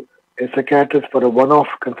to a psychiatrist for a one-off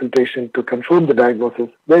consultation to confirm the diagnosis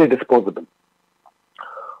where it is possible.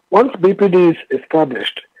 Once BPD is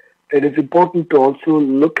established, it is important to also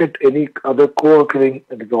look at any other co-occurring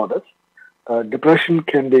disorders. Depression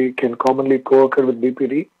can commonly co-occur with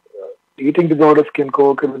BPD. Eating disorders can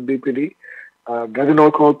co-occur with BPD. Drug and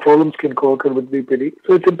alcohol problems can co-occur with BPD.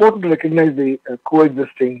 So it's important to recognize the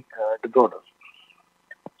coexisting disorders.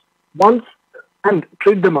 And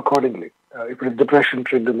treat them accordingly. If it is depression,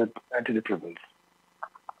 treat them with antidepressants.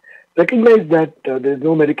 Recognize that there is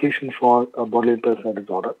no medication for borderline personality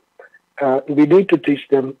disorder. We need to teach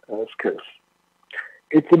them skills.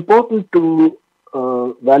 It's important to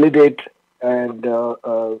validate and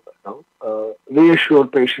reassure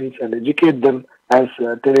patients and educate them, as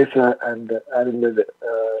Teresa and Aaron were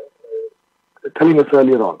telling us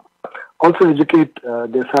earlier on. Also educate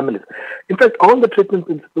their families. In fact, all the treatment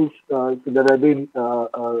principles that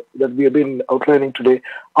we have been outlining today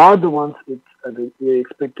are the ones which we are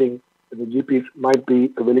expecting the GPs might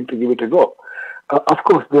be willing to give it a go. Of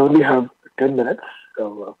course, they only have 10 minutes,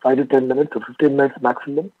 5 to 10 minutes or 15 minutes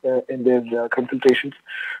maximum in their consultations.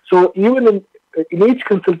 So even in each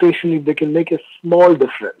consultation, if they can make a small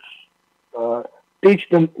difference, teach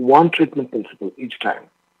them one treatment principle each time.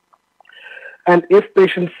 And if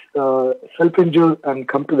patients self-injure and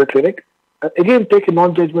come to the clinic, again, take a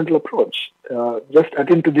non-judgmental approach. Just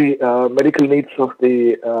attend to the medical needs of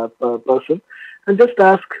the person and just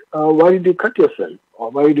ask, why did you cut yourself?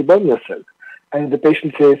 Or why did you burn yourself? And the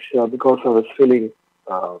patient says, because I was feeling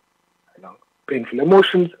painful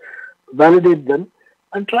emotions, validate them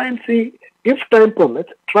and try and see, if time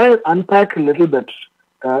permits, try and unpack a little bit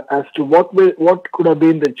as to what could have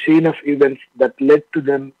been the chain of events that led to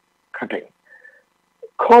them cutting.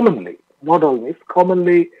 Commonly, not always,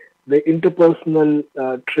 commonly the interpersonal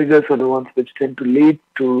triggers are the ones which tend to lead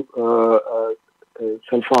to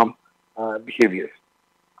self-harm behaviors.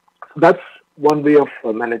 So that's one way of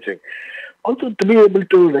managing. Also, to be able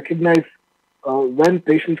to recognize when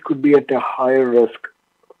patients could be at a higher risk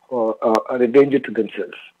or a danger to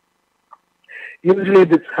themselves. Usually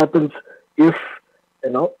this happens if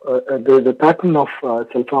there is a pattern of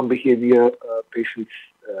self-harm behavior, patients,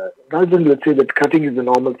 rather than, let's say, that cutting is a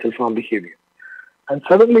normal self-harm behavior. And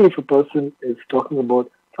suddenly if a person is talking about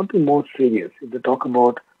something more serious, if they talk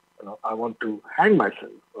about, I want to hang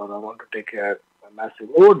myself or I want to take a massive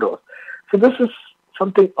overdose. So this is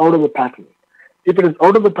something out of the pattern. If it is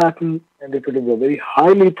out of the pattern and if it is a very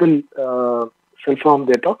high lethal self-harm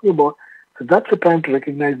they're talking about, so that's the time to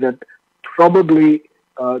recognize that probably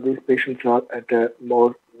these patients are at a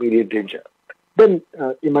more immediate danger. Then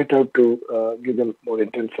you might have to give them more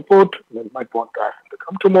intense support. You might want to ask them to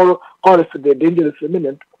come tomorrow. Or if the danger is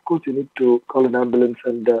imminent, of course, you need to call an ambulance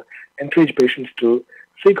and encourage patients to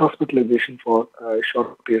seek hospitalization for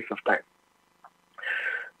short periods of time.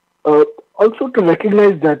 Also, to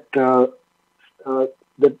recognize that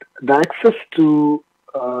that the access to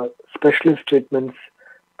specialist treatments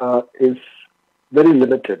is very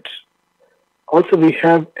limited. Also, we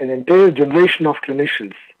have an entire generation of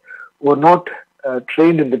clinicians who are not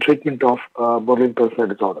trained in the treatment of borderline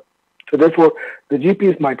personality disorder. So therefore, the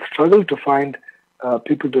GPs might struggle to find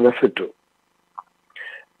people to refer to.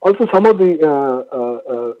 Also, some of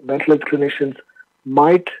the mental health clinicians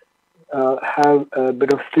might have a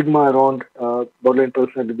bit of stigma around borderline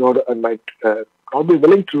personality disorder and might not be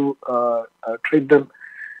willing to treat them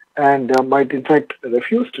and might in fact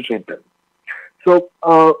refuse to treat them. So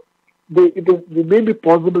it may be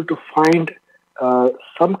possible to find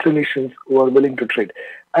some clinicians who are willing to treat.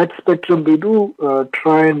 At Spectrum, we do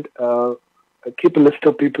try and keep a list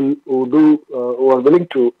of people who are willing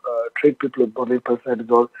to treat people with borderline personality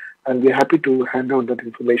disorder, and we're happy to hand out that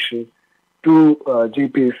information to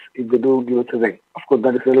GPs if they do give us a ring. Of course,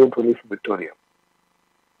 that is relevant only for Victoria.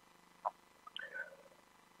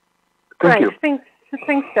 Thank you.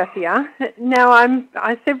 Thanks, Dacia. Now,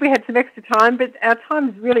 I said we had some extra time, but our time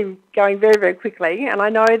is really going very, very quickly, and I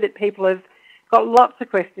know that people have got lots of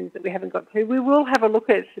questions that we haven't got to. We will have a look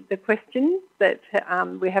at the questions that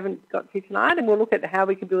we haven't got to tonight, and we'll look at how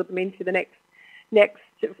we can build them into the next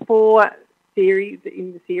 4 series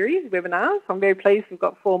webinars. I'm very pleased we've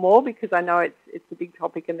got 4 more because I know it's a big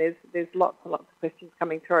topic and there's lots and lots of questions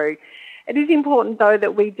coming through. It is important though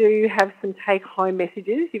that we do have some take-home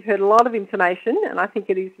messages. You've heard a lot of information, and I think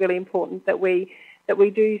it is really important that we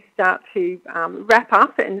do start to wrap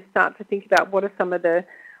up and start to think about what are some of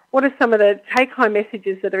the take-home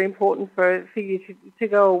messages that are important for you to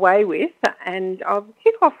go away with. And I'll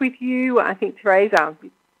kick off with you, I think, Teresa.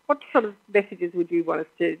 What sort of messages would you want us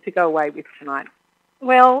to go away with tonight?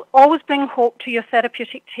 Well, always bring hope to your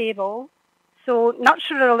therapeutic table. So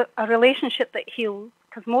nurture a relationship that heals,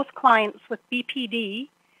 because most clients with BPD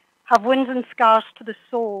have wounds and scars to the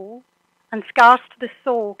soul, and scars to the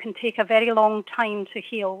soul can take a very long time to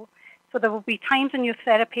heal. So there will be times in your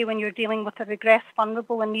therapy when you're dealing with a regressed,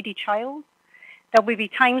 vulnerable and needy child. There will be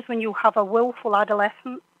times when you have a willful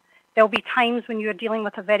adolescent. There will be times when you're dealing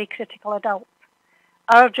with a very critical adult.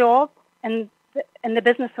 Our job in the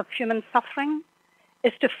business of human suffering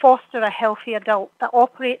is to foster a healthy adult that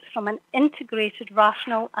operates from an integrated,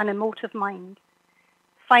 rational and emotive mind.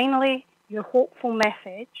 Finally, your hopeful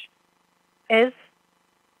message is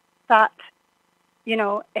that,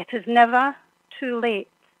 it is never too late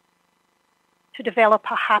to develop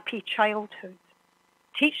a happy childhood.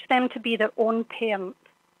 Teach them to be their own parent,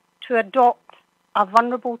 to adopt a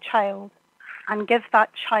vulnerable child and give that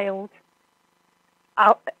child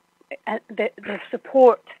the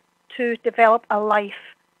support to develop a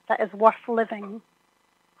life that is worth living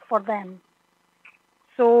for them.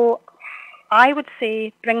 So I would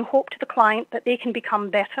say bring hope to the client that they can become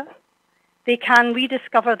better. They can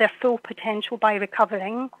rediscover their full potential by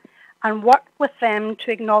recovering, and work with them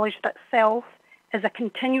to acknowledge that self is a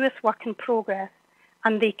continuous work in progress,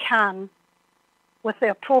 and they can, with the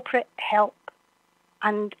appropriate help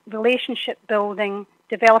and relationship building,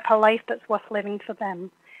 develop a life that's worth living for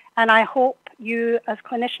them. And I hope you, as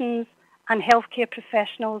clinicians and healthcare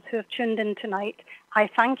professionals who have tuned in tonight, I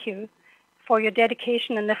thank you for your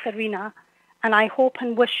dedication in this arena, and I hope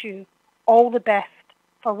and wish you all the best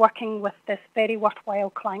for working with this very worthwhile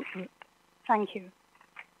client group. Thank you.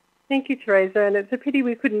 Thank you, Teresa, and it's a pity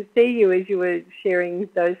we couldn't see you as you were sharing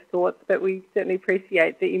those thoughts, but we certainly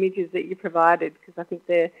appreciate the images that you provided, because I think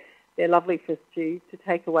they're lovely for us to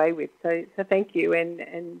take away with. So thank you,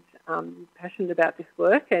 and passionate about this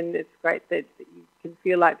work, and it's great that you can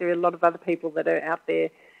feel like there are a lot of other people that are out there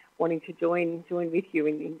wanting to join with you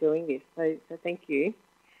in doing this. So thank you.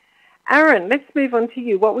 Aaron, let's move on to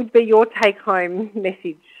you. What would be your take-home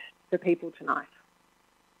message for people tonight?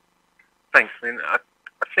 Thanks, Lynn. I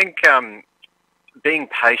think being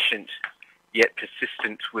patient yet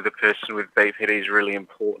persistent with a person with BPD is really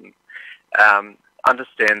important.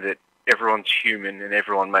 Understand that everyone's human and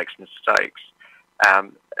everyone makes mistakes.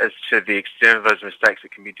 As to the extent of those mistakes,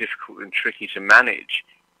 it can be difficult and tricky to manage.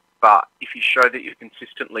 But if you show that you're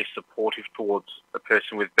consistently supportive towards a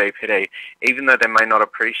person with BPD, even though they may not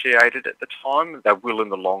appreciate it at the time, they will in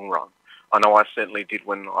the long run. I know I certainly did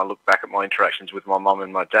when I look back at my interactions with my mum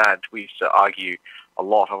and my dad. We used to argue a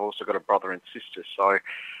lot. I've also got a brother and sister. So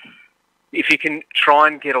if you can try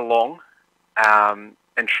and get along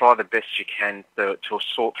and try the best you can to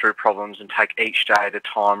sort through problems and take each day at a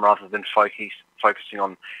time rather than focusing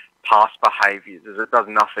on past behaviours, as it does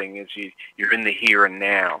nothing, as you're in the here and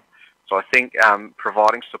now. So I think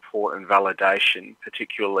providing support and validation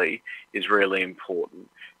particularly is really important,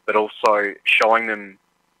 but also showing them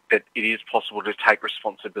that it is possible to take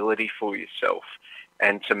responsibility for yourself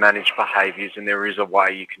and to manage behaviours, and there is a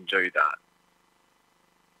way you can do that.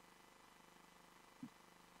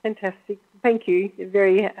 Fantastic. Thank you.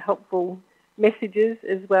 Very helpful messages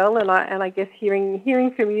as well, and I guess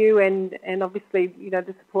hearing from you and obviously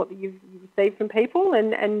the support that you've received from people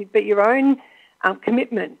but your own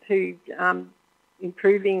commitment to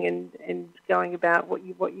improving and going about what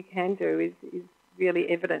you can do is really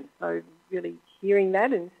evident. So really hearing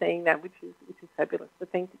that and seeing that, which is fabulous. So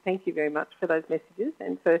thank you very much for those messages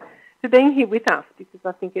and for being here with us, because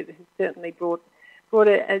I think it has certainly brought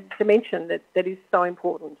a dimension that is so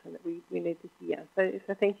important and that we need to hear.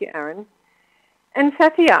 So thank you, Aaron. And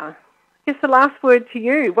Satya, I guess the last word to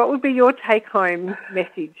you. What would be your take-home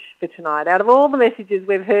message for tonight? Out of all the messages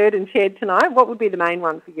we've heard and shared tonight, what would be the main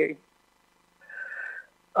one for you?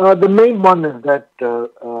 The main one is that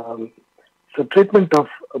the treatment of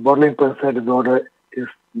borderline personality disorder is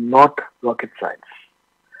not rocket science.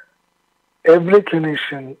 Every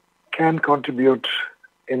clinician can contribute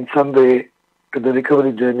in some way to the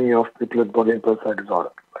recovery journey of people with borderline personality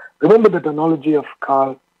disorder. Remember that analogy of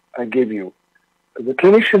car I gave you. The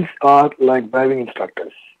clinicians are like driving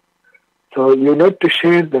instructors. So you need to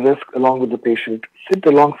share the risk along with the patient, sit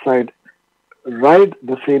alongside, ride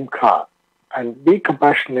the same car, and be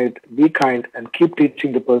compassionate, be kind, and keep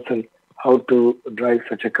teaching the person how to drive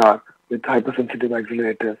such a car with hypersensitive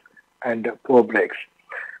accelerators and poor brakes.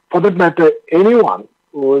 For that matter, anyone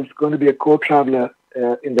who is going to be a co-traveler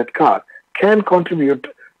in that car can contribute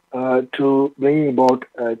to bringing about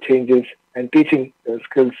changes and teaching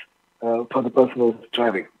skills for the person who is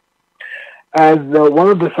driving. As one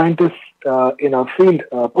of the scientists in our field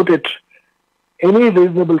put it, any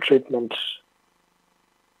reasonable treatment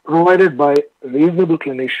provided by reasonable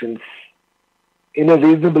clinicians in a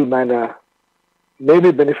reasonable manner may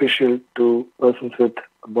be beneficial to persons with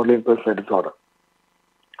borderline personality disorder.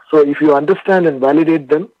 So if you understand and validate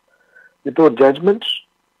them without judgment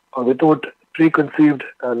or without preconceived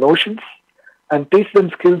notions, and teach them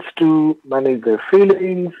skills to manage their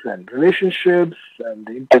feelings and relationships and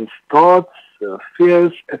intense thoughts,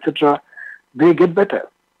 fears, etc., they get better.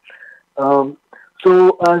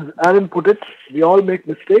 So as Aaron put it, we all make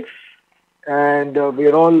mistakes and we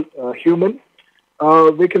are all human.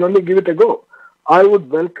 We can only give it a go. I would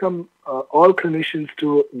welcome all clinicians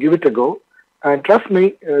to give it a go. And trust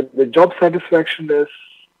me, the job satisfaction is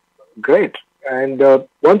great. And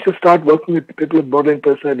once you start working with people with borderline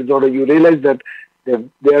personality disorder, you realize that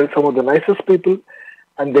they are some of the nicest people,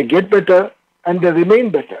 and they get better, and they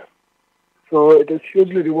remain better. So it is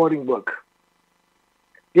hugely rewarding work.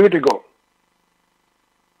 Give it a go.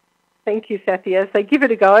 Thank you, Sathya. So give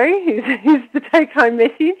it a go is the take-home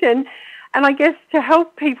message. And I guess to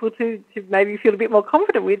help people to maybe feel a bit more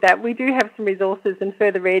confident with that, we do have some resources and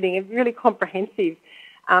further reading, a really comprehensive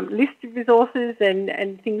list of resources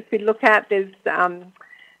and things we look at. There's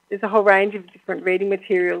a whole range of different reading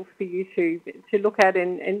materials for you to look at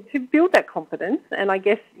and to build that confidence. And I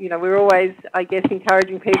guess, we're always,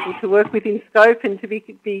 encouraging people to work within scope and to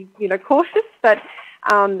be cautious, but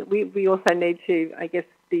we also need to,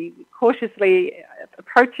 be cautiously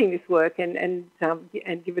approaching this work and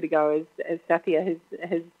give it a go, as Sathya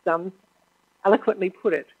has eloquently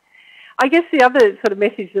put it. I guess the other sort of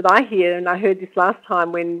message that I hear, and I heard this last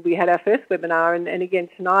time when we had our first webinar, and again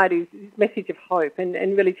tonight, is this message of hope and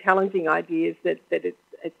really challenging ideas that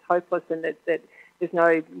it's hopeless and that there's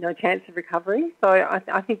no chance of recovery. So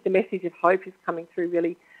I think the message of hope is coming through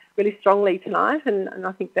really strongly tonight, and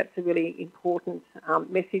I think that's a really important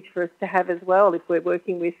message for us to have as well if we're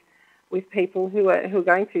working with people who are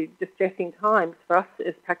going through distressing times. For us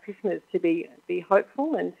as practitioners to be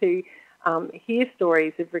hopeful and to hear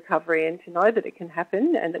stories of recovery and to know that it can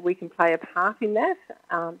happen and that we can play a part in that.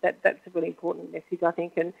 That's a really important message, I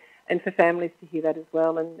think, and for families to hear that as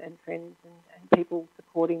well, and friends and people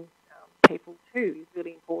supporting people too is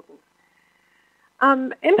really important.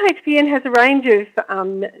 MHPN has a range of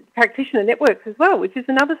practitioner networks as well, which is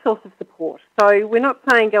another source of support. So we're not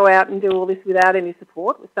saying go out and do all this without any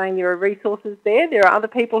support. We're saying there are resources there. There are other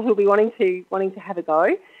people who will be wanting to have a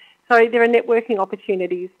go. So there are networking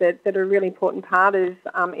opportunities that are a really important part of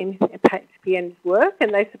MHPN's work,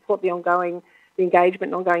 and they support the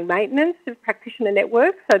engagement and ongoing maintenance of practitioner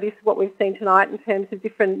networks. So this is what we've seen tonight in terms of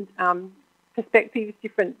different perspectives,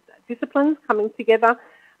 different disciplines coming together.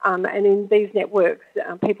 And in these networks,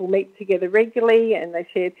 people meet together regularly and they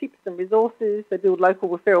share tips and resources. They build local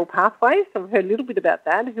referral pathways. So I've heard a little bit about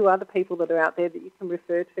that. Who are the people that are out there that you can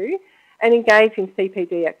refer to? And engage in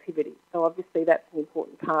CPD activities. So obviously that's an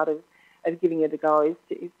important part of giving it a go is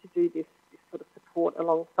to do this sort of support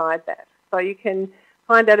alongside that. So you can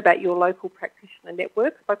find out about your local practitioner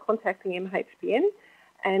networks by contacting MHPN.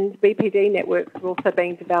 And BPD networks are also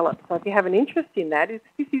being developed. So if you have an interest in that, if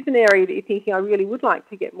this is an area that you're thinking, I really would like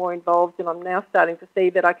to get more involved and I'm now starting to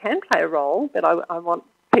see that I can play a role, but I want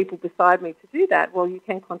people beside me to do that, well, you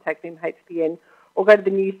can contact MHPN or go to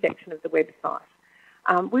the news section of the website.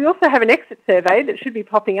 We also have an exit survey that should be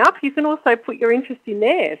popping up. You can also put your interest in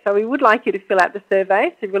there. So we would like you to fill out the survey.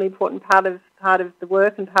 It's a really important part of the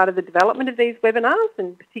work and part of the development of these webinars,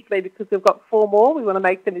 and particularly because we've got 4 more, we want to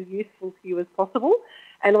make them as useful to you as possible.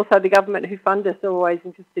 And also the government who fund us are always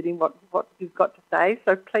interested in what you've got to say.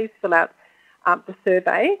 So please fill out the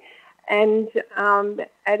survey and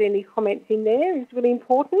add any comments in there is really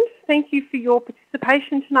important. Thank you for your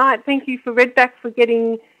participation tonight. Thank you for Redback for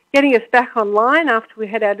getting us back online after we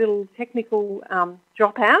had our little technical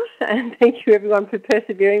dropout. And thank you everyone for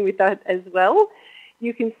persevering with that as well.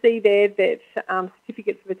 You can see there that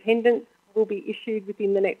certificates of attendance will be issued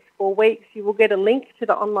within the next 4 weeks. You will get a link to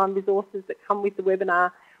the online resources that come with the webinar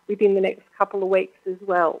within the next couple of weeks as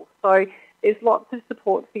well. So there's lots of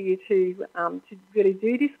support for you to really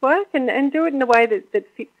do this work and do it in a way that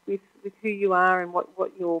fits with who you are and what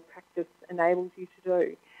your practice enables you to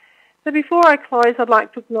do. So before I close, I'd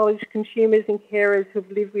like to acknowledge consumers and carers who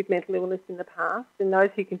have lived with mental illness in the past and those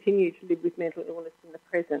who continue to live with mental illness in the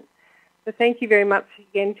present. So thank you very much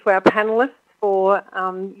again to our panellists for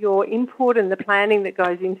your input and the planning that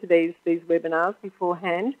goes into these webinars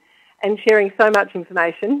beforehand, and sharing so much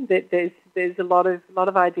information that there's a lot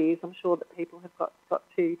of ideas I'm sure that people have got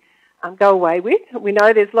to go away with. We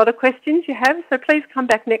know there's a lot of questions you have, so please come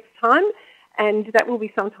back next time, and that will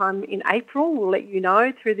be sometime in April. We'll let you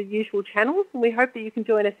know through the usual channels, and we hope that you can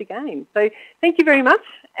join us again. So thank you very much,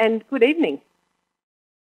 and good evening.